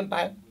कृषि लोन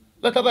पायो?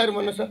 ल तपाईँहरू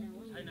भन्नुहोस् त।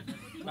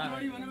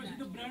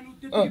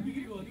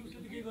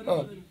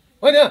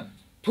 होइन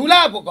ठुला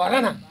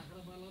घराना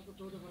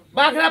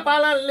बाख्रा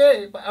पालनले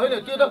होइन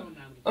त्यो त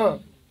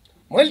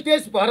मैले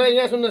त्यस भएर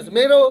यहाँ सुन्नुहोस्,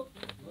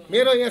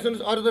 मेरो यहाँ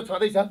सुन्नुहोस्, अरू त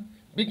छँदैछ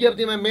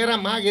विज्ञप्तिमा। मेरा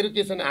मागहरू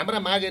के छन्, हाम्रा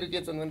मागहरू के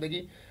छन्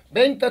भनेदेखि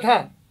ब्याङ्क तथा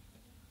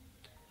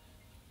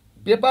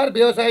व्यापार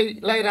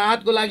व्यवसायलाई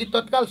राहतको लागि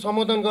तत्काल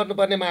सम्बोधन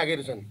गर्नुपर्ने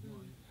मागहरू छन्।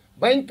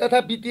 बैङ्क तथा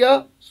वित्तीय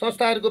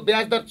संस्थाहरूको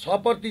ब्याज दर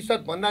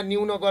 6% भन्दा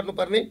न्यून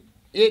गर्नुपर्ने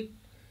 1।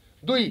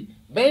 2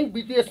 बैङ्क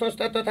वित्तीय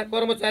संस्था तथा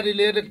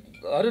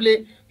कर्मचारीहरूले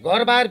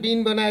घरबार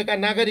बिन बनाएका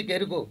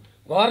नागरिकहरूको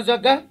घर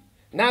जग्गा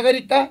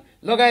नागरिकता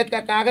लगायतका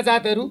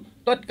कागजातहरू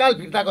तत्काल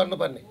फिर्ता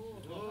गर्नुपर्ने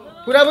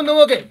कुरा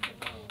बुझ्नुभयो के?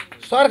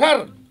 सरकार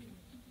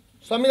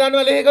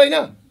संविधानमा लेखेको होइन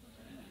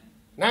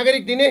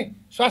नागरिक दिने,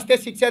 स्वास्थ्य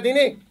शिक्षा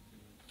दिने,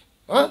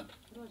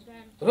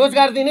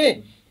 रोजगार दिने,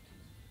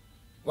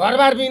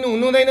 घरबार बिनु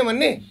हुनुहुँदैन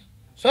भन्ने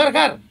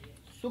सरकार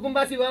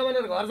सुकुम्बासी भयो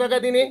भनेर घर जग्गा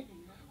दिने,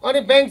 अनि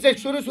ब्याङ्क चाहिँ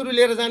सुरु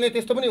लिएर जाने,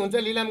 त्यस्तो पनि हुन्छ,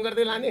 लिलाम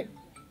गर्दै लाने।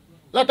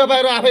 ल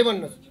तपाईँहरू आफै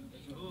भन्नुहोस्,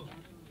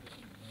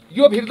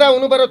 यो फिर्ता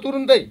हुनु पर्यो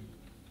तुरुन्तै।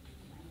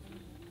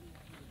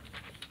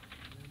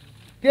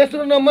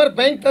 तेस्रो नम्बर,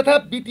 बैंक तथा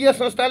वित्तीय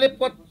संस्थाले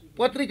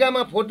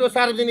पत्रिकामा फोटो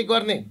सार्वजनिक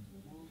गर्ने,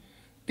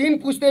 3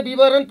 पुस्ते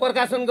विवरण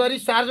प्रकाशन गरी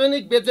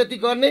सार्वजनिक बेइज्जती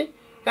गर्ने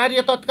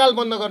कार्य तत्काल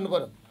बन्द गर्नु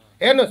पर्यो।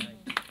 हेर्नुहोस्,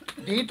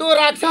 ढितो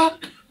राख्छ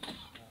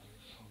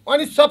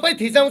अनि सबै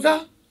थिचाउँछ,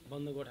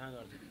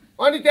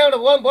 अनि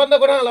त्यहाँबाट बन्द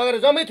कोठामा लगेर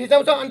जम्मै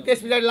थिचाउँछ, अनि त्यस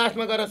पछाडि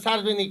लास्टमा गएर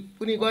सार्वजनिक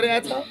पनि गरेको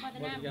छ,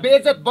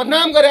 बेइज्जत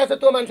बदनाम गरेको छ।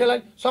 त्यो मान्छेलाई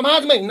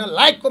समाजमा हिँड्न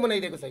लायकको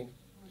बनाइदिएको छैन।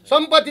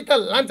 सम्पत्ति त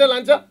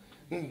लान्छ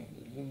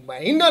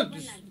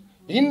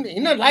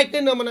हिँड्न लायकै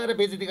नबनाएर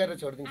बेइज्जती गरेर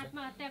छोडिदिन्छ,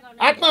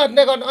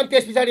 आत्महत्या गर्न। अनि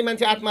त्यस पछाडि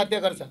मान्छे आत्महत्या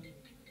गर्छ।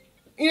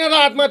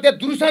 यिनीहरूलाई आत्महत्या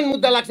दुर्सान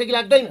मुद्दा लाग्छ कि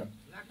लाग्दैन?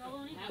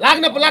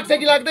 लाग्छ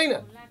कि लाग्दैन?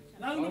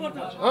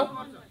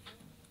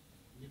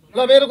 ल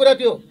मेरो कुरा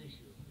त्यो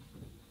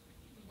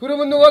कुरो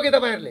बुझ्नुभयो कि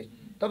तपाईँहरूले?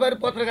 तपाईँहरू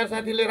पत्रकार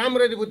साथीले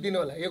राम्ररी बुझिदिनु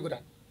होला यो कुरा।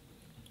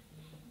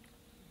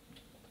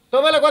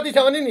 तपाईँलाई कति छ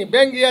भने नि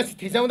ब्याङ्क या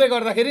थिचाउँदै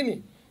गर्दाखेरि नि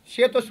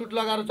सेतो सुट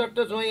लगाएर चट्ट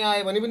ज्वाइँ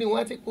आयो भने पनि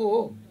उहाँ चाहिँ को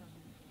हो?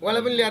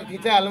 उहाँलाई पनि ल्याएर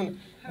थिचाइहालौँ न।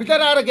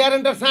 भित्र आएर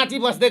ग्यारेन्टर साँची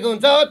बसिदिएको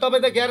हुन्छ हो,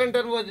 तपाईँ त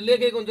ग्यारेन्टर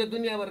लेखेको हुन्छ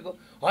दुनियाँभरको,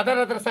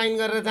 हतार साइन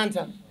गरेर जान्छ,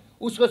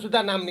 उसको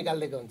सुधा नाम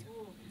निकालिदिएको हुन्छ।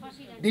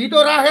 ढिटो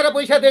राखेर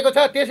पैसा दिएको छ,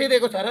 त्यसै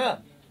दिएको छ र?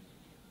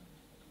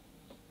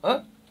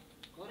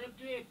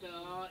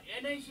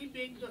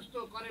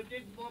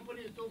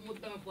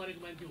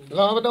 ल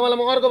अब तपाईँलाई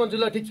म अर्को भन्छु।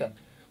 ल ठिक छ,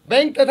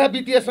 बैंक तथा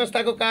वित्तीय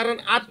संस्थाको कारण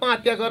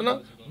आत्महत्या गर्न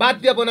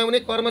बाध्य बनाउने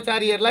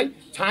कर्मचारीहरूलाई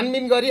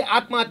छानबिन गरी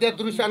आत्महत्या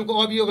दुर्सानको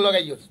अभियोग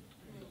लगाइयोस्।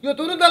 यो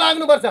तुरुन्त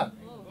लाग्नुपर्छ।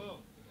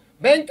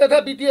 बैंक तथा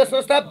वित्तीय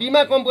संस्था,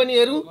 बिमा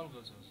कम्पनीहरू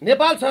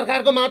नेपाल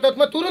सरकारको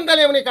मातहतमा तुरुन्त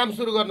ल्याउने काम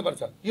सुरु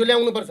गर्नुपर्छ। यो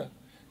ल्याउनुपर्छ,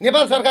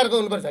 नेपाल सरकारको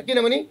हुनुपर्छ।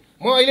 किनभने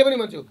म अहिले पनि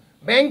भन्छु,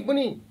 बैंक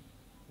पनि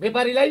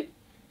व्यापारीलाई,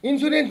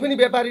 इन्सुरेन्स पनि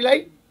व्यापारीलाई,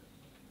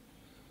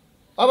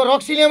 अब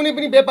रक्सी ल्याउने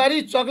पनि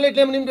व्यापारी, चक्लेट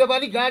ल्याउने पनि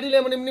व्यापारी, गाडी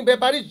ल्याउने पनि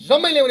व्यापारी,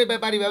 जम्मै ल्याउने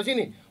व्यापारी भएपछि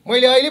नि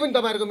मैले अहिले पनि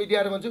तपाईँहरूको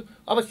मिडियाहरू भन्छु,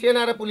 अब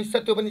सेना र पुलिस छ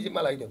त्यो पनि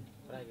जिम्मा लगाइदेऊ।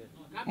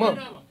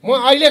 म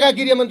अहिलेका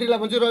गृहमन्त्रीलाई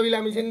भन्छु, रवि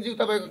लामिछानेज्यू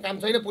तपाईँको काम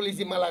छैन, पुलिस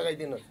जिम्मा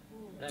लगाइदिनुहोस्,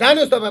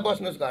 जानुहोस् तपाईँ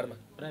बस्नुहोस् घरमा।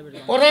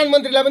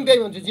 प्रधानमन्त्रीलाई पनि त्यही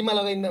भन्छु, जिम्मा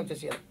लगाइदिँदा हुन्छ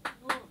सेना।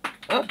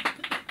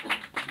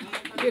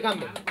 के काम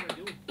भयो?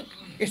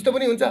 यस्तो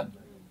पनि हुन्छ।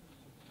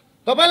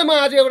 तपाईँलाई म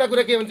आज एउटा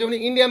कुरा के भन्छु भने,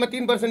 इन्डियामा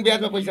 3%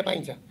 ब्याजमा पैसा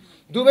पाइन्छ,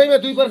 दुबईमा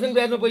 2%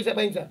 ब्याजमा पैसा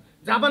पाइन्छ,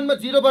 जापानमा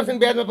 0%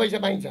 ब्याजमा पैसा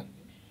पाइन्छ।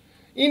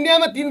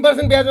 इन्डियामा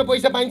 3% ब्याजमा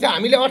पैसा पाइन्छ,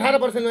 हामीले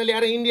 18%मा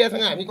ल्याएर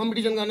इन्डियासँग हामी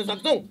कम्पिटिसन गर्न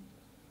सक्छौँ।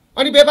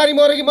 अनि व्यापारी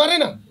मऱ्यो कि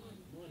मरेन?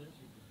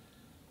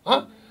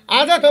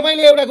 आज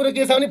तपाईँले एउटा कुरो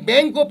के छ भने,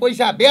 ब्याङ्कको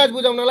पैसा ब्याज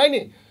बुझाउनलाई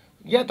नि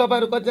यहाँ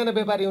तपाईँहरू कतिजना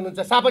व्यापारी हुनुहुन्छ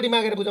सापटी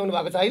मागेर बुझाउनु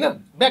भएको छ होइन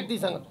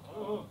व्यक्तिसँग।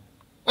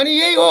 अनि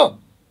यही हो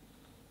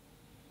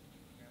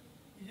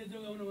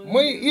म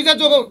इज्जत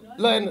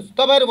जोगाउँ। ल हेर्नुहोस्,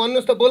 तपाईँहरू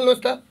भन्नुहोस् त,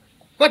 बोल्नुहोस् त,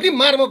 कति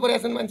मारमा परेका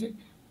छन् मान्छे।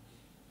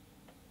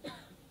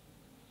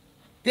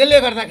 त्यसले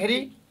गर्दाखेरि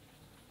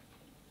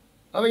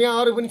अब यहाँ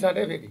अरू पनि छ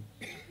नि फेरि।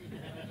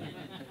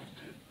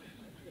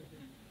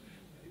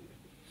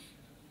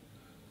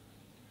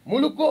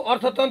 मुलुकको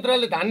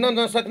अर्थतन्त्रले धान्न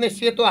नसक्ने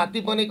सेतो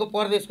हात्ती बनेको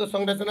प्रदेशको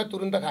संरचना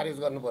तुरुन्त खारेज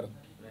गर्नु पर्यो।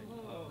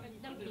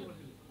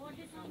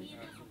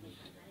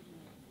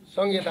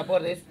 संहिता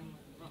प्रदेश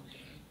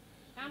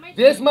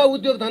देशमा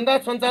उद्योग धन्दा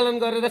सञ्चालन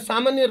गरेर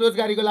सामान्य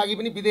रोजगारीको लागि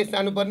पनि विदेश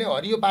जानुपर्ने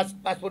हरियो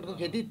पासपोर्टको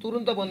खेती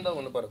तुरुन्त बन्द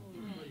हुनु पर्यो,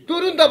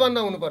 तुरुन्त बन्द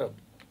हुनु पर्यो।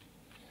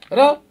 र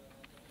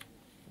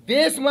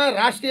देशमा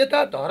राष्ट्रियता,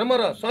 धर्म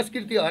र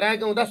संस्कृति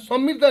हराएको हुँदा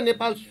समृद्ध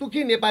नेपाल,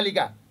 सुखी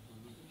नेपालीका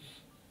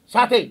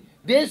साथै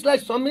देशलाई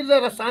समृद्ध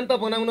र शान्त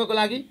बनाउनको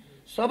लागि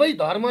सबै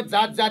धर्म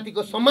जात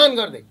जातिको सम्मान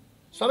गर्दै,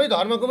 सबै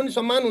धर्मको पनि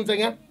सम्मान हुन्छ,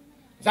 यहाँ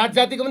जात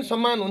जातिको पनि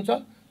सम्मान हुन्छ,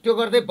 त्यो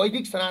गर्दै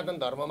वैदिक सनातन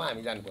धर्ममा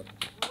हामी जानुपर्छ।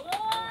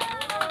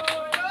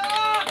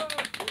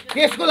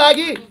 त्यसको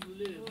लागि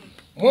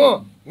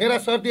म मेरा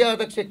सर्दीय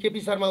अध्यक्ष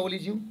केपी शर्मा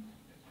ओलीज्यू,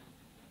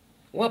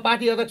 उहाँ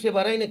पार्टी अध्यक्ष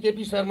भएर होइन,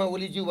 केपी शर्मा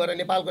ओलीज्यू भएर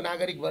नेपालको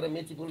नागरिक भएर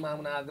मेचीपुलमा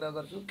आउन आग्रह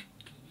गर्छु।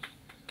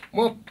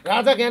 म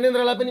राजा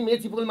ज्ञानेन्द्रलाई पनि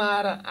मेचीपुलमा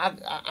आएर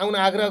आउन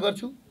आग्रह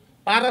गर्छु।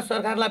 भारत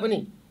सरकारलाई पनि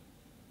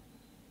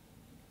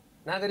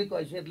नागरिकको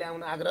हैसियतले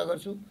आउन आग्रह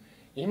गर्छु।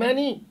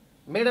 हिमानी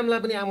म्याडमलाई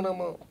पनि आउन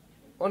म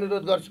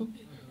अनुरोध गर्छु।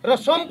 र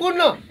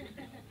सम्पूर्ण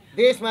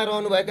देशमा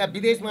रहनुभएका,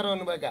 विदेशमा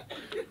रहनुभएका,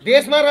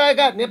 देशमा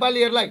रहेका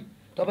नेपालीहरूलाई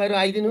तपाईँहरू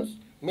आइदिनुहोस्,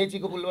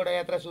 मेचीको पुलबाट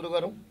यात्रा सुरु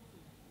गरौँ।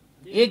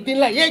 एक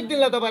दिनलाई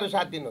तपाईँहरू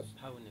साथ दिनुहोस्।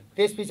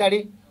 त्यस पछाडि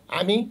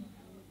हामी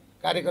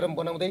कार्यक्रम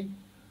बनाउँदै,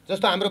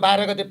 जस्तो हाम्रो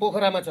 12 गते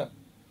पोखरामा छ,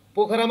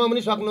 पोखरामा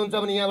पनि सक्नुहुन्छ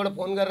भने यहाँबाट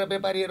फोन गरेर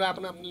व्यापारीहरू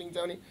आफ्नो आफ्नो लिन्छ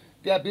भने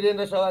त्यहाँ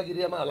वीरेन्द्र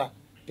सभागृहमा होला,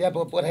 त्यहाँ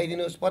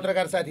पठाइदिनुहोस्,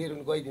 पत्रकार साथीहरू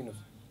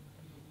गइदिनुहोस्।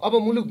 अब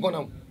मुलुक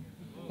बनाऊ,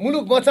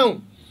 मुलुक बचाउँ।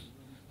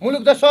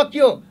 मुलुक त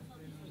सकियो।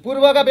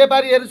 पूर्वका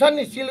व्यापारीहरू छन्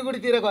नि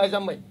सिलगढीतिर गए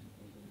जम्मै,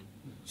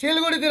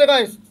 सिलगढीतिर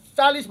गए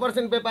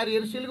 40%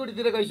 व्यापारीहरू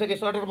सिलगढीतिर गइसके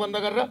सटर बन्द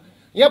गरेर।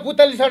 यहाँ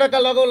पुतली सडकका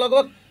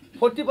लगभग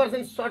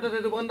 40%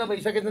 सटरहरू बन्द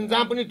भइसकेछन्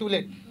जहाँ पनि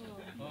टुलेट।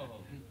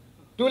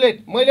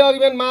 मैले अघि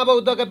बिहान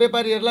महाबौद्धका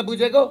व्यापारीहरूलाई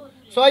बुझेको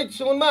चैत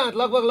सुनमा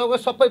लगभग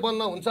सबै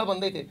बन्द हुन्छ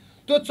भन्दै थिए।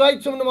 त्यो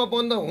चैत सुनमा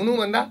बन्द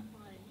हुनुभन्दा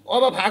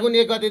अब फागुन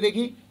 1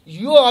 गतेदेखि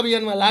यो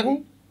अभियानमा लागौँ।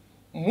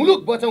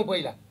 मुलुक बचाउँ,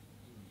 पहिला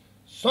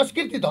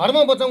संस्कृति धर्म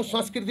बचाउँ,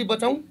 संस्कृति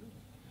बचाउँ।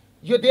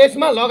 यो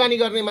देशमा लगानी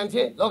गर्ने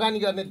मान्छे, लगानी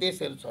गर्ने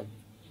देशहरू छन्।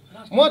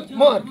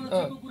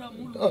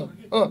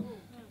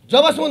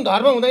 जबसम्म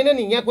धर्म हुँदैन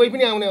नि यहाँ कोही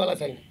पनि आउनेवाला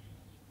छैन।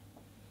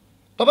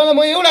 तपाईँलाई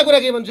म एउटा कुरा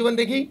के भन्छु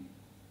भनेदेखि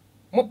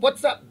म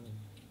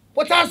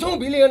 50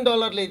 बिलियन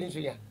डलर ल्याइदिन्छु।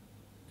 यहाँ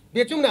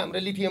बेचौँ न, हाम्रो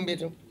लिथियम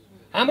बेचौँ,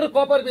 हाम्रो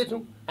कपर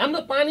बेचौँ,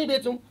 हाम्रो पानी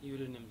बेचौँ,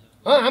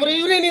 हाम्रो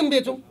युरेनियम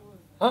बेचौँ।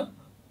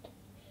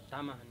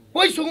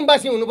 कोही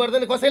सुकुम्बासी हुनु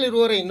पर्दैन, कसैले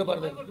रोएर हिँड्नु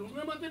पर्दैन।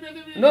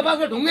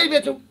 नभएको ढुङ्गै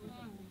बेचौँ,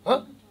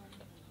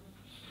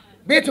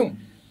 बेचौँ,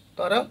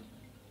 तर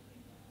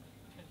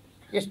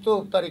यस्तो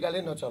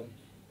तरिकाले नचलौँ।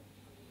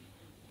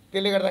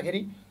 त्यसले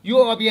गर्दाखेरि यो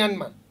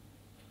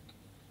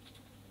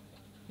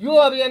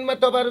अभियानमा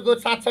तपाईँहरूको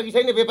साथ छ कि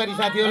छैन व्यापारी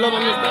साथीहरू? ल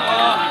भन्नुहोस् न।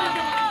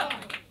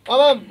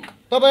 अब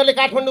तपाईँहरूले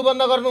काठमाडौँ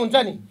बन्द गर्नुहुन्छ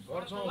नि,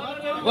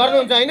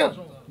 गर्नुहुन्छ होइन?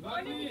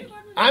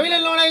 हामीले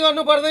लडाइँ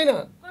गर्नु पर्दैन।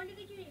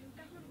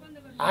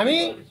 हामी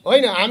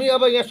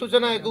अब यहाँ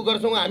सूचना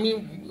गर्छौँ, हामी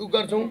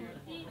गर्छौँ,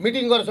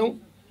 मिटिङ गर्छौँ।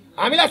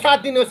 हामीलाई साथ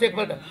दिनुहोस्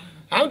एकपल्ट।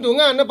 हामी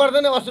ढुङ्गा हान्न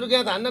पर्दैन, अश्रु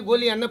ग्यास हान्न,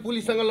 गोली हान्न,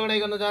 पुलिससँग लडाइँ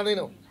गर्न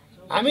जाँदैनौँ।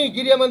 हामी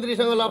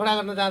गृहमन्त्रीसँग लफडा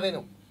गर्न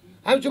जाँदैनौँ।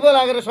 हामी चुप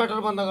लागेर सटर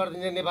बन्द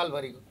गरिदिन्छ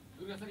नेपालभरिको।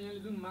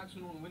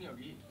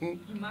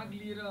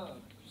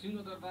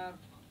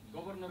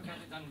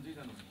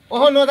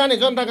 नजाने,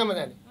 जनता कहाँमा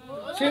जाने?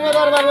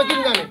 सिंहदरबारमा किन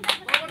जाने?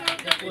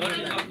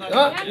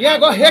 यहाँ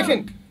एकछिन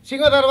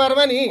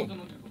सिंहदरबारमा नि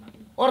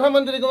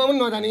अर्थमन्त्रीकोमा पनि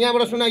नजाने,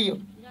 यहाँबाट सुनाइयो।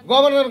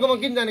 गभर्नरकोमा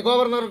किन जाने?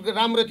 गभर्नर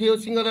राम्रो थियो,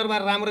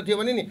 सिंहदरबार राम्रो थियो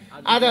भने नि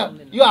आज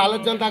यो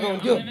हालत जनताको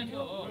हुन्थ्यो?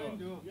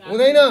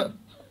 हुँदैन।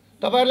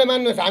 तपाईँहरूले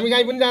मान्नुहोस्, हामी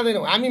कहीँ पनि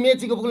जाँदैनौँ। हामी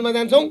मेचीको पुलमा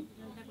जान्छौँ,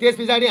 त्यस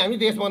पछाडि हामी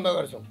देश बन्द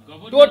गर्छौँ।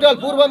 टोटल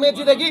पूर्व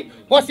मेचीदेखि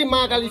पश्चिम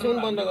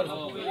महाकालीसम्म बन्द गर्छौँ।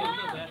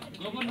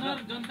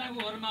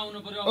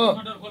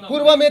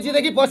 पूर्व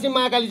मेचीदेखि पश्चिम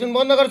महाकालीसम्म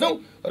बन्द गर्छौँ।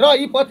 र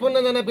यी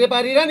 55 जना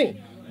व्यापारी र नि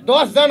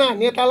 10 जना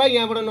नेतालाई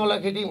यहाँबाट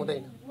नलखेटी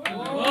हुँदैन,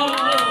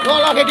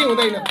 नलखेटी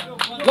हुँदैन।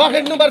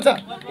 लखेट्नुपर्छ।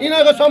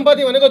 यिनीहरूको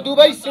सम्पत्ति भनेको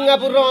दुबई,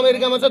 सिङ्गापुर र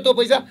अमेरिकामा छ।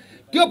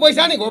 त्यो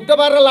पैसा नि घोप्टो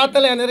पारेर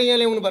लात्ताले हानेर यहाँ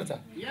ल्याउनुपर्छ।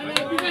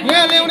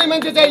 यहाँ ल्याउने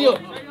मान्छे चाहियो।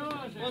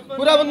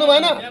 कुरा बुझ्नु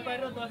भएन?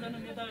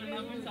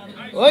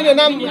 होइन,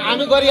 नाम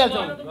हामी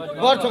गरिहाल्छौँ,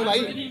 गर्छौँ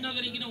भाइ।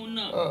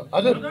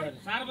 हजुर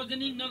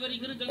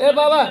ए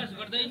बाबा,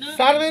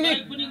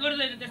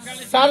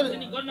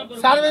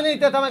 सार्वजनिक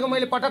त तपाईँको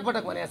मैले पटक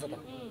भनेको छ त,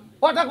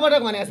 पटक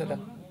भनेको छ त।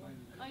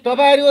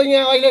 तपाईँहरू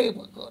यहाँ अहिले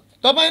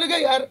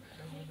तपाईँहरूकै यार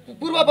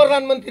पूर्व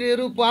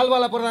प्रधानमन्त्रीहरू,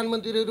 पालवाला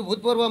प्रधानमन्त्रीहरू,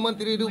 भूतपूर्व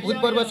मन्त्रीहरू,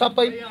 भूतपूर्व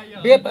सबै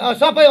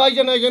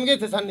ऐजनकै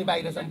छन् नि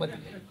बाहिर सम्पत्ति।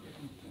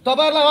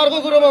 तपाईँहरूलाई अर्को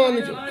कुरोमा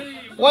भनिदिन्छु,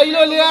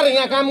 पहिलो लेयर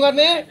यहाँ काम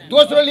गर्ने,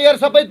 दोस्रो लेयर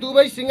सबै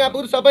दुबई,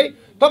 सिङ्गापुर सबै।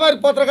 तपाईँहरू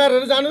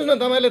पत्रकारहरू जानुहोस् न,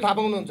 तपाईँले थाहा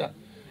पाउनुहुन्छ।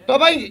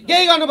 तपाईँ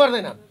केही गर्नु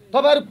पर्दैन।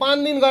 तपाईँहरू 5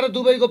 दिन गरेर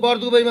दुबईको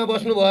दुबईमा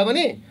बस्नुभयो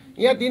भने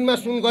यहाँ दिनमा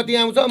सुन कति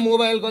आउँछ,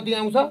 मोबाइल कति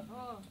आउँछ।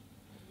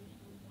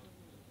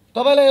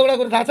 तपाईँलाई एउटा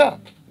कुरो थाहा छ?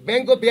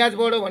 ब्याङ्कको ब्याज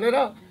बढ्यो भनेर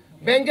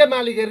ब्याङ्ककै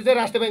मालिकहरू चाहिँ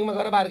राष्ट्र ब्याङ्कमा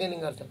गएर बार्गेनिङ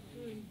गर्छ।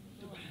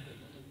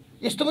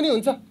 यस्तो पनि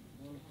हुन्छ।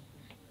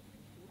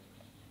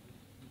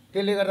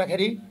 त्यसले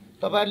गर्दाखेरि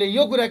तपाईँहरूले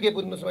यो कुरा के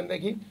बुझ्नुहोस्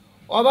भनेदेखि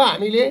अब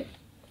हामीले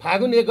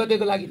फागुन 1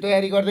 गतेको लागि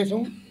तयारी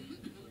गर्दैछौँ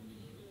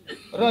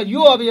र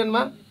यो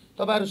अभियानमा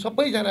तपाईँहरू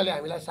सबैजनाले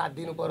हामीलाई साथ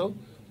दिनु पर्यो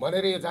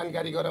भनेर यो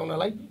जानकारी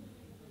गराउनलाई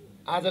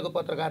आजको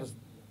पत्रकार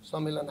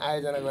सम्मेलन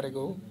आयोजना गरेको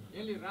हो।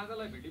 यसले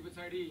राजालाई भेटे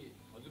पछाडि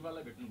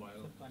हजुरबालाई भेट्नु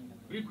भयो,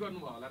 ब्रिफ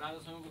गर्नुभयो होला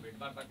राजासँगको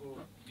भेटवार्ताको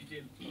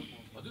डिटेल।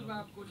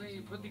 हजुरबाको चाहिँ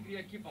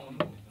प्रतिक्रिया के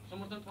पाउनु,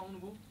 समर्थन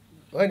पाउनुभयो?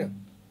 होइन,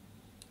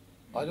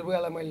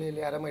 हजुरबालाई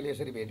मैले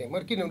यसरी भेटेँ।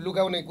 मैले किन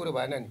लुकाउने कुरो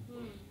भएन नि,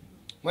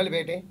 मैले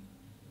भेटेँ।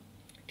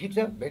 ठिक छ,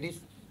 भेटिस्।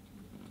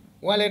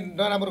 उहाँले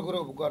नराम्रो कुरो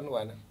गर्नु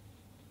भएन।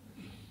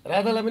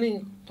 राजालाई पनि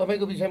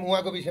तपाईँको विषयमा,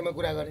 उहाँको विषयमा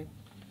कुरा गरेँ,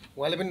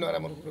 उहाँले पनि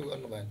नराम्रो कुरो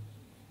गर्नु भएन।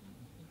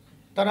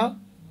 तर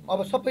अब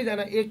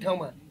सबैजना एक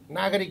ठाउँमा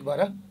नागरिक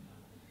भएर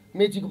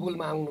मेचीको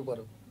पुलमा आउनु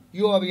पर्यो,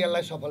 यो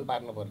अभियानलाई सफल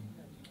पार्नु पर्यो।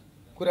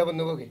 कुरा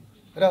बुझ्नुभयो कि?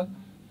 र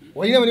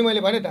होइन भने मैले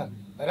भने त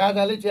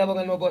राजाले चिया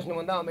बगानमा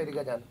बस्नुभन्दा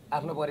अमेरिका जानु,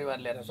 आफ्नो परिवार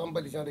लिएर,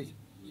 सम्पत्ति छँदैछ।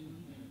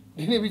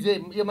 दिने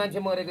विजय यो मान्छे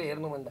मरेको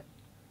हेर्नुभन्दा।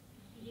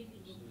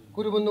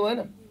 कुरो बुझ्नु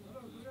भएन?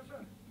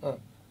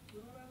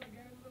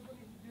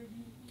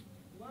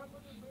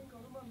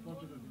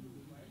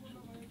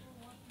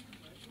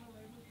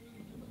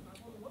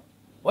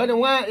 होइन,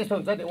 उहाँ यस्तो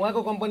हुन्छ नि, उहाँको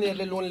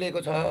कम्पनीहरूले लोन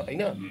लिएको छ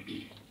होइन,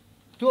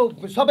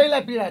 त्यो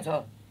सबैलाई पीडा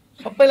छ,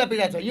 सबैलाई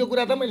पीडा छ। यो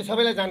कुरा त मैले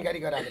सबैलाई जानकारी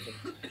गराएको छु।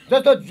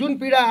 जस्तो जुन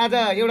पीडा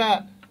आज एउटा,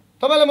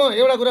 तपाईँलाई म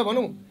एउटा कुरा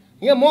भनौँ,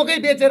 यहाँ मकै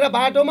बेचेर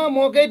बाटोमा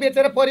मकै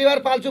बेचेर परिवार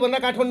पाल्छु भन्दा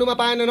काठमाडौँमा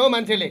पाएनन् हौ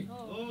मान्छेले।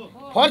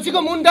 फर्सीको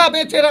मुन्टा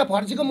बेचेर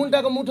फर्सीको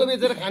मुन्टाको मुठो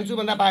बेचेर खान्छु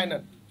भन्दा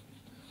पाएनन्।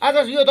 आज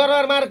यो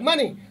दरबार मार्गमा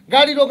नि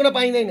गाडी रोक्न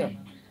पाइँदैन।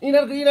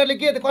 यिनीहरूले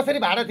के कसरी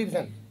भाडा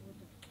तिर्छन्?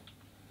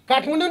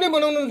 काठमाडौँ नै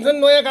बनाउनु हुन्छ,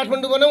 नयाँ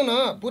काठमाडौँ बनाऊ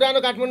न। पुरानो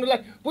काठमाडौँलाई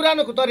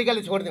पुरानो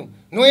तरिकाले छोडिदिउँ।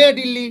 नयाँ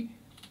दिल्ली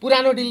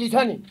पुरानो दिल्ली छ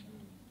नि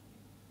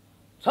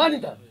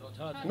त।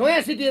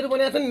 नयाँ सिटीहरू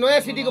बनाएको छ नि,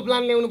 नयाँ सिटीको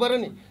प्लान ल्याउनु पर्यो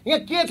नि।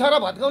 यहाँ के छ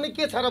र भत्काउने,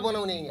 के छ र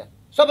बनाउने? यहाँ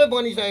सबै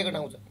बनिसकेको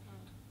ठाउँ छ।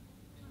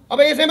 अब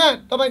यसैमा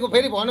तपाईँको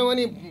फेरि भन्यो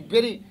भने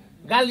फेरि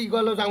गाली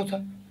गलोज आउँछ।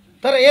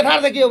 तर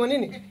यथार्थ के हो भने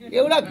नि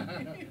एउटा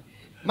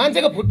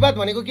मान्छेको फुटपाथ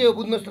भनेको के हो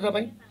बुझ्नुहोस् त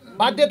तपाईँ।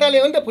 बाध्यताले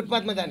हो नि त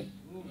फुटपाथमा जाने।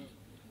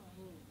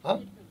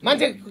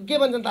 मान्छे के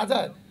भन्छन् थाहा छ?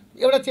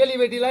 एउटा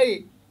चेलीबेटीलाई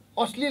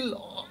अश्लील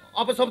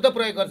अपशब्द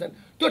प्रयोग गर्छन्।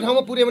 त्यो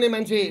ठाउँमा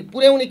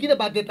पुर्याउने किन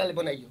बाध्यताले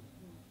बनाइयो?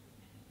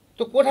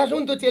 त्यो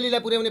कोठासुन त्यो चेलीलाई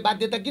पुर्याउने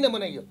बाध्यता किन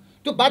बनाइयो?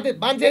 त्यो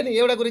मान्छे नि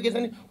एउटा कुरो के छ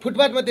नि,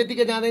 फुटपाथमा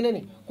त्यतिकै जाँदैन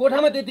नि,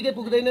 कोठामा त्यतिकै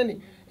पुग्दैन नि,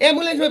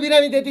 एम्बुलेन्समा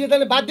बिरामी त्यतिकै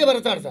जाने बाध्य भएर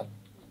चढ्छ।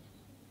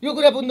 यो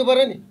कुरा बुझ्नु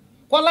पर्यो नि।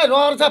 कसलाई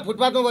रहर छ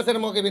फुटपाथमा बसेर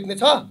मकै बेच्ने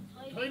छ?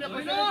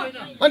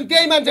 अनि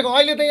त्यही मान्छेको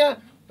अहिले त यहाँ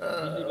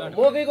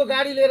मकैको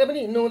गाडी लिएर पनि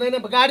हिँड्नु हुँदैन।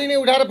 गाडी नै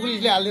उठाएर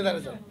पुलिसले हालिदिँदो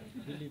रहेछ।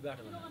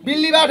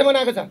 बिल्लीबाट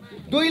बनाएको छ।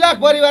 2 लाख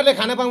परिवारले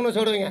खाना पाउन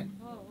छोड्यो यहाँ।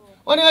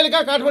 अनि अहिले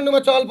कहाँ काठमाडौँमा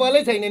चहल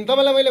पहलै छैन नि।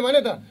 तपाईँलाई मैले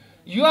भने त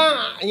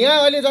यहाँ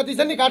अहिले जति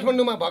छ नि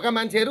काठमाडौँमा भएका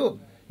मान्छेहरू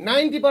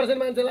 90%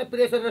 मान्छेलाई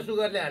प्रेसर र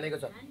सुगरले हानेको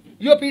छ।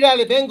 यो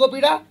पीडाले, ब्याङ्कको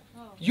पीडा,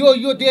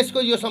 यो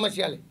देशको यो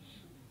समस्याले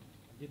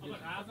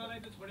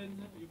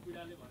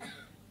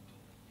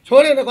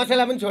छोडेन,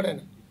 कसैलाई पनि छोडेन।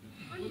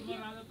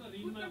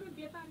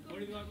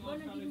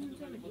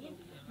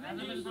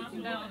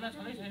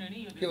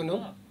 के भन्नु?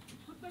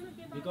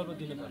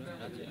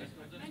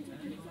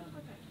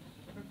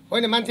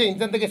 होइन, मान्छे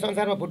हिँड्छन् त के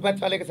संसारमा फुटपाथ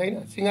चलेको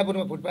छैन?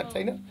 सिङ्गापुरमा फुटपाथ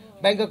छैन?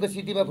 ब्याङ्ककको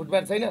सिटीमा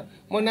फुटपाथ छैन?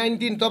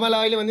 तपाईँलाई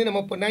अहिले भन्दिनँ,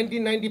 म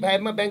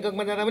 1995 मा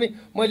ब्याङ्ककमा जाँदा पनि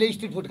मैले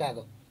स्ट्रिट फुड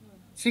खाएको।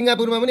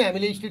 सिङ्गापुरमा पनि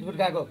हामीले स्ट्रिट फुड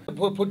खाएको।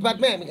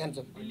 फुटपाथमै हामी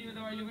खान्छौँ।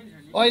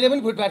 अहिले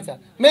पनि फुटपाथ छ।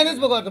 म्यानेज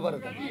पो गर्नु पर्यो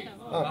त।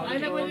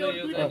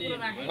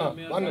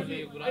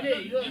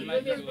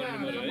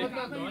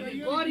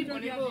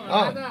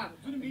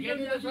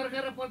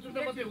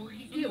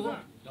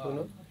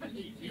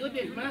 यो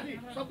देशमा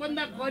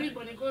सबभन्दा गरिब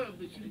भनेको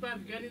श्रीपाद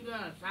ज्ञानेन्द्र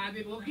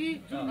शाहदेव हो कि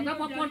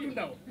अथवा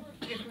पटुन्डा हो?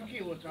 यसको के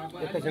हो?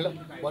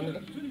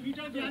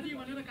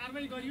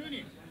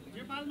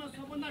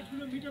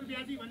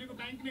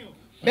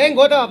 ब्याङ्क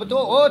हो त।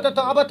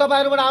 अब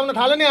तपाईँहरूबाट आउन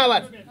थाल्यो नि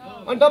आवाज।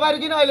 अनि तपाईँहरू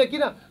किन अहिले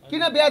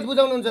किन ब्याज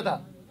बुझाउनुहुन्छ त?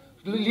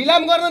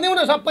 लिलाम गर्न दिउँ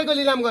न, सबैको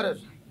लिलाम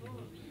गरोस्।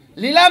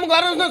 लिलाम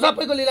गरोस् न,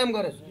 सबैको लिलाम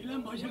गरोस्।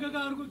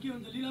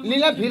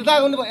 लिलाम फिर्ता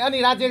हुनु भयो। अनि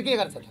राज्य के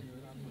गर्छ त?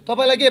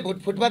 तपाईँलाई के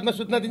फुटपाथमा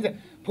सुत्न दिन्छ?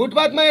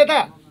 फुटपाथमा यता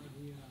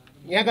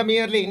यहाँका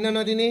मेयरले हिँड्न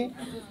नदिने,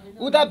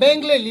 उता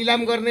ब्याङ्कले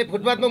लिलाम गर्ने,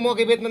 फुटपाथमा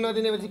मकै बेच्न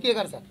नदिनेपछि के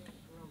गर्छ?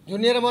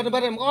 झुन्निएर मर्नु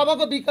पर्यो।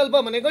 अबको विकल्प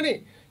भनेको नि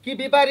कि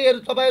व्यापारीहरू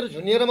तपाईँहरू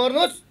झुन्निएर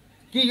मर्नुहोस्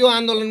कि यो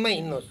आन्दोलनमा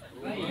हिँड्नुहोस्।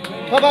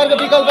 तपाईँहरूको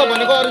विकल्प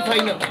भनेको अरू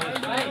छैन।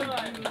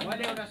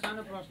 मैले एउटा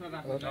सानो प्रश्न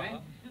राख्छु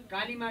है।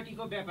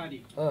 कालीमाटीको व्यापारी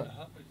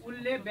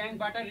उसले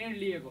ब्याङ्कबाट ऋण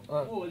लिएको,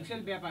 ऊ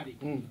होलसेल व्यापारी।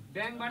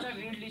 ब्याङ्कबाट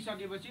ऋण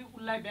लिइसकेपछि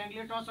उसलाई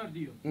ब्याङ्कले टचर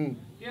दियो।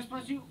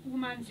 त्यसपछि ऊ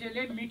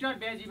मान्छेले मिटर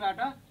ब्याजीबाट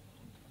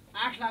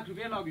 8 लाख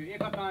रुपियाँ लग्यो,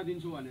 1 हप्तामा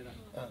दिन्छु भनेर।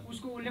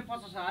 उसको उसले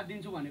 50,000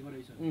 दिन्छु भनेको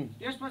रहेछ।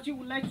 त्यसपछि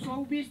उसलाई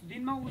 24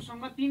 दिनमा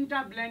उसँग 3टा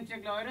ब्ल्याङ्क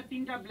चेक लगेर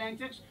 3टा ब्ल्याङ्क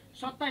चेक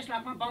 27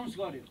 लाखमा बाउन्स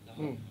गर्यो।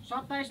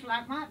 27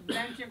 लाखमा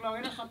ब्ल्याङ्क चेक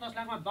लगेर 27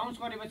 लाखमा बाउन्स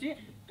गरेपछि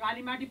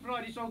कालीमाटी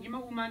प्रहरी चौकीमा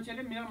ऊ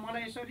मान्छेले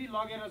मलाई यसरी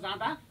लगेर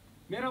जाँदा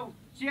मेरो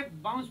चेक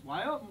बाउन्स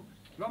भयो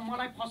र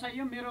मलाई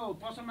फसाइयो, मेरो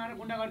पसलमा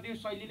गुन्डागर्दी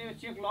शैलीले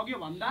चेक लग्यो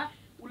भन्दा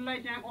उसलाई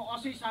त्यहाँको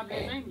असै साहबले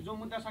चाहिँ जो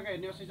मुद्दा सका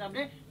हेर्ने असै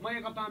साहबले म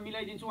 1 हप्तामा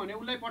मिलाइदिन्छु भने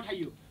उसलाई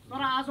पठाइयो। तर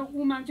आज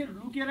ऊ मान्छे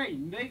लुकेर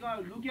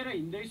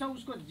हिँड्दैछ।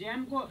 उसको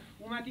ज्यानको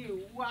उमाथि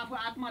ऊ आफू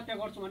आत्महत्या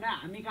गर्छु भने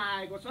हामी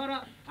कहाँ आएको छ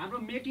र हाम्रो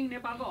मेकिङ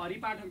नेपालको हरि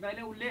पाठक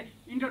दाइले उसले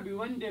इन्टरभ्यू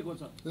पनि दिएको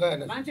छ।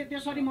 मान्छे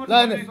त्यसरी मर्नु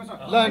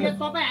छ।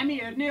 तपाईँ हामी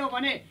हेर्ने हो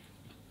भने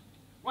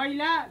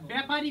पहिला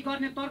व्यापारी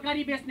गर्ने,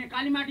 तरकारी बेच्ने,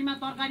 कालीमाटीमा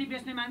तरकारी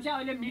बेच्ने मान्छे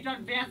अहिले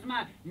मिटर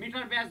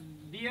ब्याज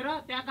दिएर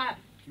त्यहाँका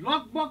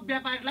लगभग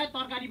व्यापारीलाई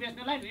तरकारी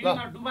बेच्नेलाई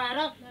ऋणमा डुबाएर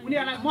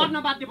उनीहरूलाई मर्न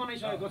बाध्य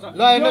बनाइसकेको छ।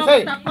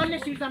 कसले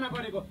सिर्जना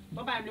गरेको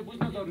तपाईँ हामीले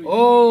बुझ्न जरुरी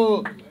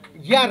हो।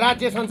 यहाँ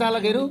राज्य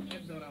सञ्चालकहरू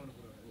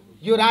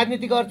यो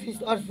राजनीतिक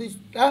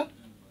अस्थिरता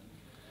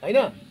होइन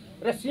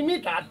र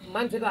सीमित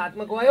मान्छेको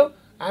हातमा गयो।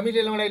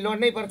 हामीले लडाइँ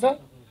लड्नै पर्छ।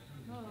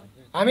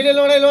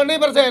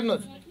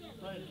 हेर्नुहोस्,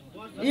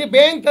 यी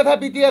ब्याङ्क तथा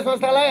वित्तीय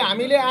संस्थालाई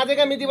हामीले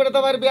आजका मितिबाट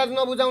तपाईँहरू ब्याज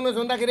नबुझाउनुहोस्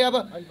भन्दाखेरि अब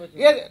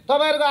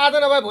तपाईँहरूको आज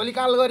नभए भोलि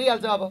काल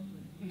गरिहाल्छ। अब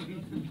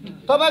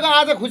तपाईँको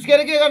आज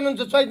खुस्केर के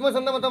गर्नुहुन्छ? चैत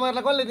मसन्तमा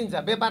तपाईँहरूलाई कसले दिन्छ?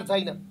 व्यापार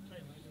छैन।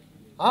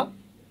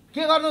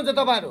 के गर्नुहुन्छ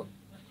तपाईँहरू?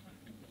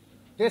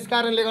 त्यस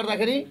कारणले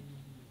गर्दाखेरि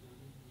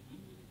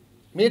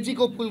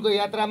मेचीको पुलको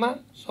यात्रामा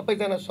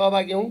सबैजना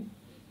सहभागी हौँ।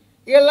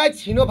 यसलाई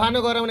छिनोफानो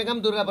गराउने काम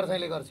दुर्गा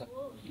प्रसाईले गर्छ।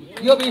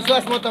 यो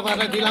विश्वास म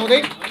तपाईँहरूलाई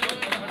दिलाउँदै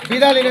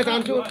बिदा लिन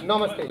चाहन्छु।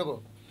 नमस्ते।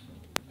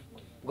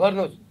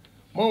 गर्नुहोस्।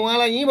 म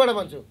उहाँलाई यहीँबाट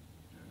भन्छु,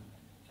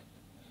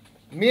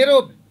 मेरो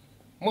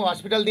म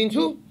हस्पिटल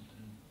दिन्छु,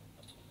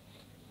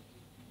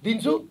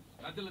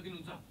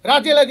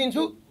 राज्यलाई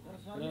दिन्छु।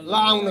 ल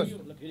आउनुहोस्,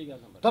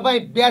 तपाईँ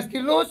ब्याज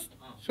तिर्नुहोस्।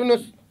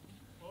 सुन्नुहोस्,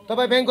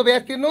 तपाईँ ब्याङ्कको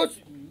ब्याज तिर्नुहोस्,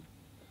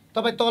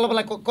 तपाईँ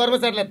तलबलाई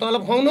कर्मचारीलाई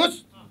तलब खुवाउनुहोस्।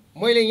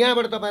 मैले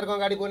यहाँबाट तपाईँहरूको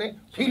अगाडि बोने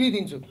फ्री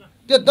दिन्छु।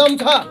 त्यो दम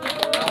छ,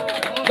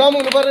 दम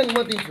हुनु पर्यो नि,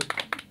 म दिन्छु।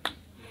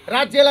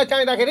 राज्यलाई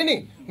चाहिँदाखेरि नि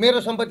मेरो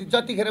सम्पत्ति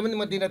जतिखेर पनि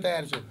म दिन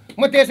तयार छु।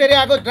 म त्यसरी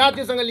आएको,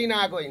 राज्यसँग लिन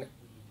आएको होइन।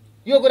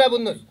 यो कुरा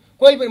बुझ्नुहोस्।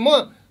 कोही पनि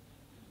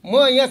म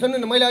यहाँ सुन्नु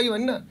न, मैले अघि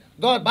भन्नु न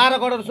 12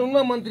 करोड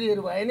सुनमा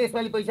मन्त्रीहरू भयो नि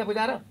यसपालि पैसा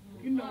बुझाएर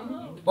भयो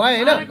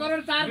होइन।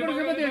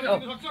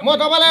 म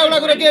तपाईँलाई एउटा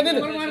कुरा के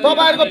दिनु,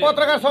 तपाईँहरूको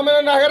पत्रकार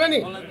सम्मेलन राखेर नि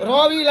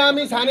रवि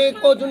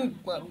लामिछानेको जुन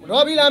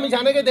रवि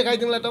लामिछानेकै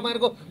देखाइदिउँला,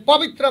 तपाईँहरूको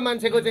पवित्र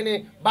मान्छेको चाहिँ नि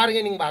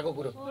बार्गेनिङ भएको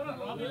कुरो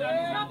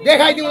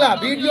देखाइदिउँला,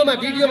 भिडियोमा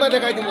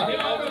देखाइदिउँला।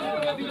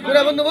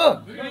 कुरा बुझ्नुभयो?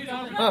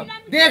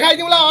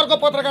 देखाइदिउँला अर्को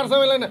पत्रकार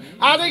सम्मेलन।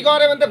 आजै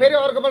गऱ्यो भने त फेरि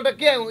अर्कोपल्ट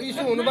के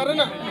इस्यु हुनु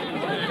पर्दैन,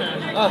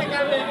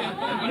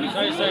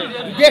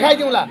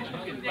 देखाइदिउँला।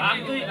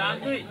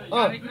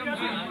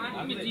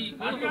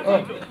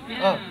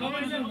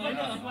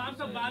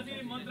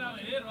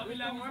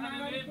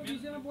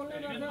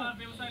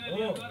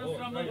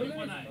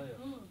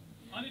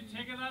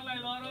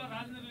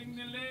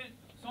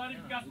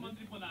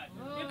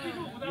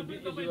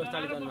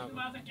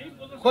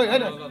 खोइ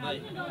होइन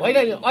होइन,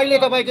 अहिले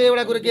तपाईँको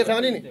एउटा कुरो के छ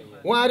भने नि,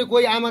 उहाँहरू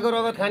कोही आमाको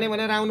रगत खाने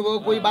भनेर आउनुभयो,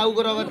 कोही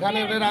बाउको रगत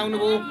खाने भनेर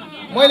आउनुभयो।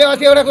 मैले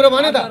अस्ति एउटा कुरो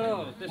भने त,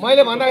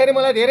 मैले भन्दाखेरि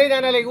मलाई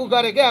धेरैजनाले उ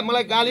गरे क्या,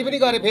 मलाई गाली पनि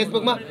गरे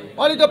फेसबुकमा।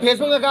 अलि त्यो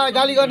फेसबुकमा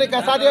गाली गर्ने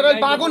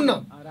साथीहरू पाकुन् न,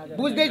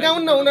 बुझ्दै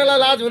जाउन् न, उनीहरूलाई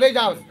लाज हुँदै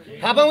जाओस्,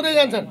 थाहा पाउँदै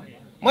जान्छन्।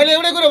 मैले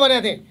एउटै कुरो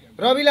भनेको थिएँ,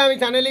 रवि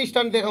लामिछानेले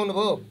स्टन्ट देखाउनु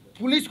भयो,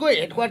 पुलिसको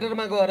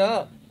हेडक्वार्टरमा गएर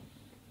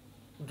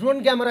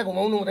ड्रोन क्यामेरा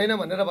घुमाउनु हुँदैन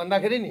भनेर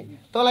भन्दाखेरि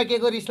नि तँलाई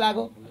के को रिस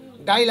लाग्यो,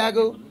 डाइ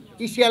लाग्यो,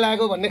 इसिया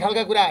लाग्यो भन्ने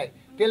खालका कुरा आयो।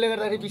 त्यसले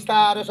गर्दाखेरि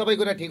बिस्तारो सबै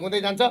कुरा ठिक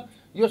हुँदै जान्छ।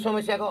 यो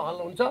समस्याको हल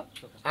हुन्छ।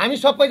 हामी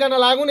सबैजना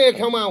लागौँ न, एक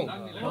ठाउँमा आउँ।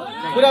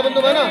 कुरा बुझ्नु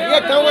भएन?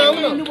 एक ठाउँमा आउँ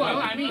न।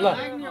 ल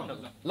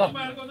ल,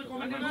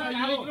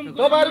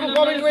 तपाईँहरूको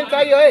कमिटमेन्ट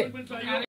चाहियो है।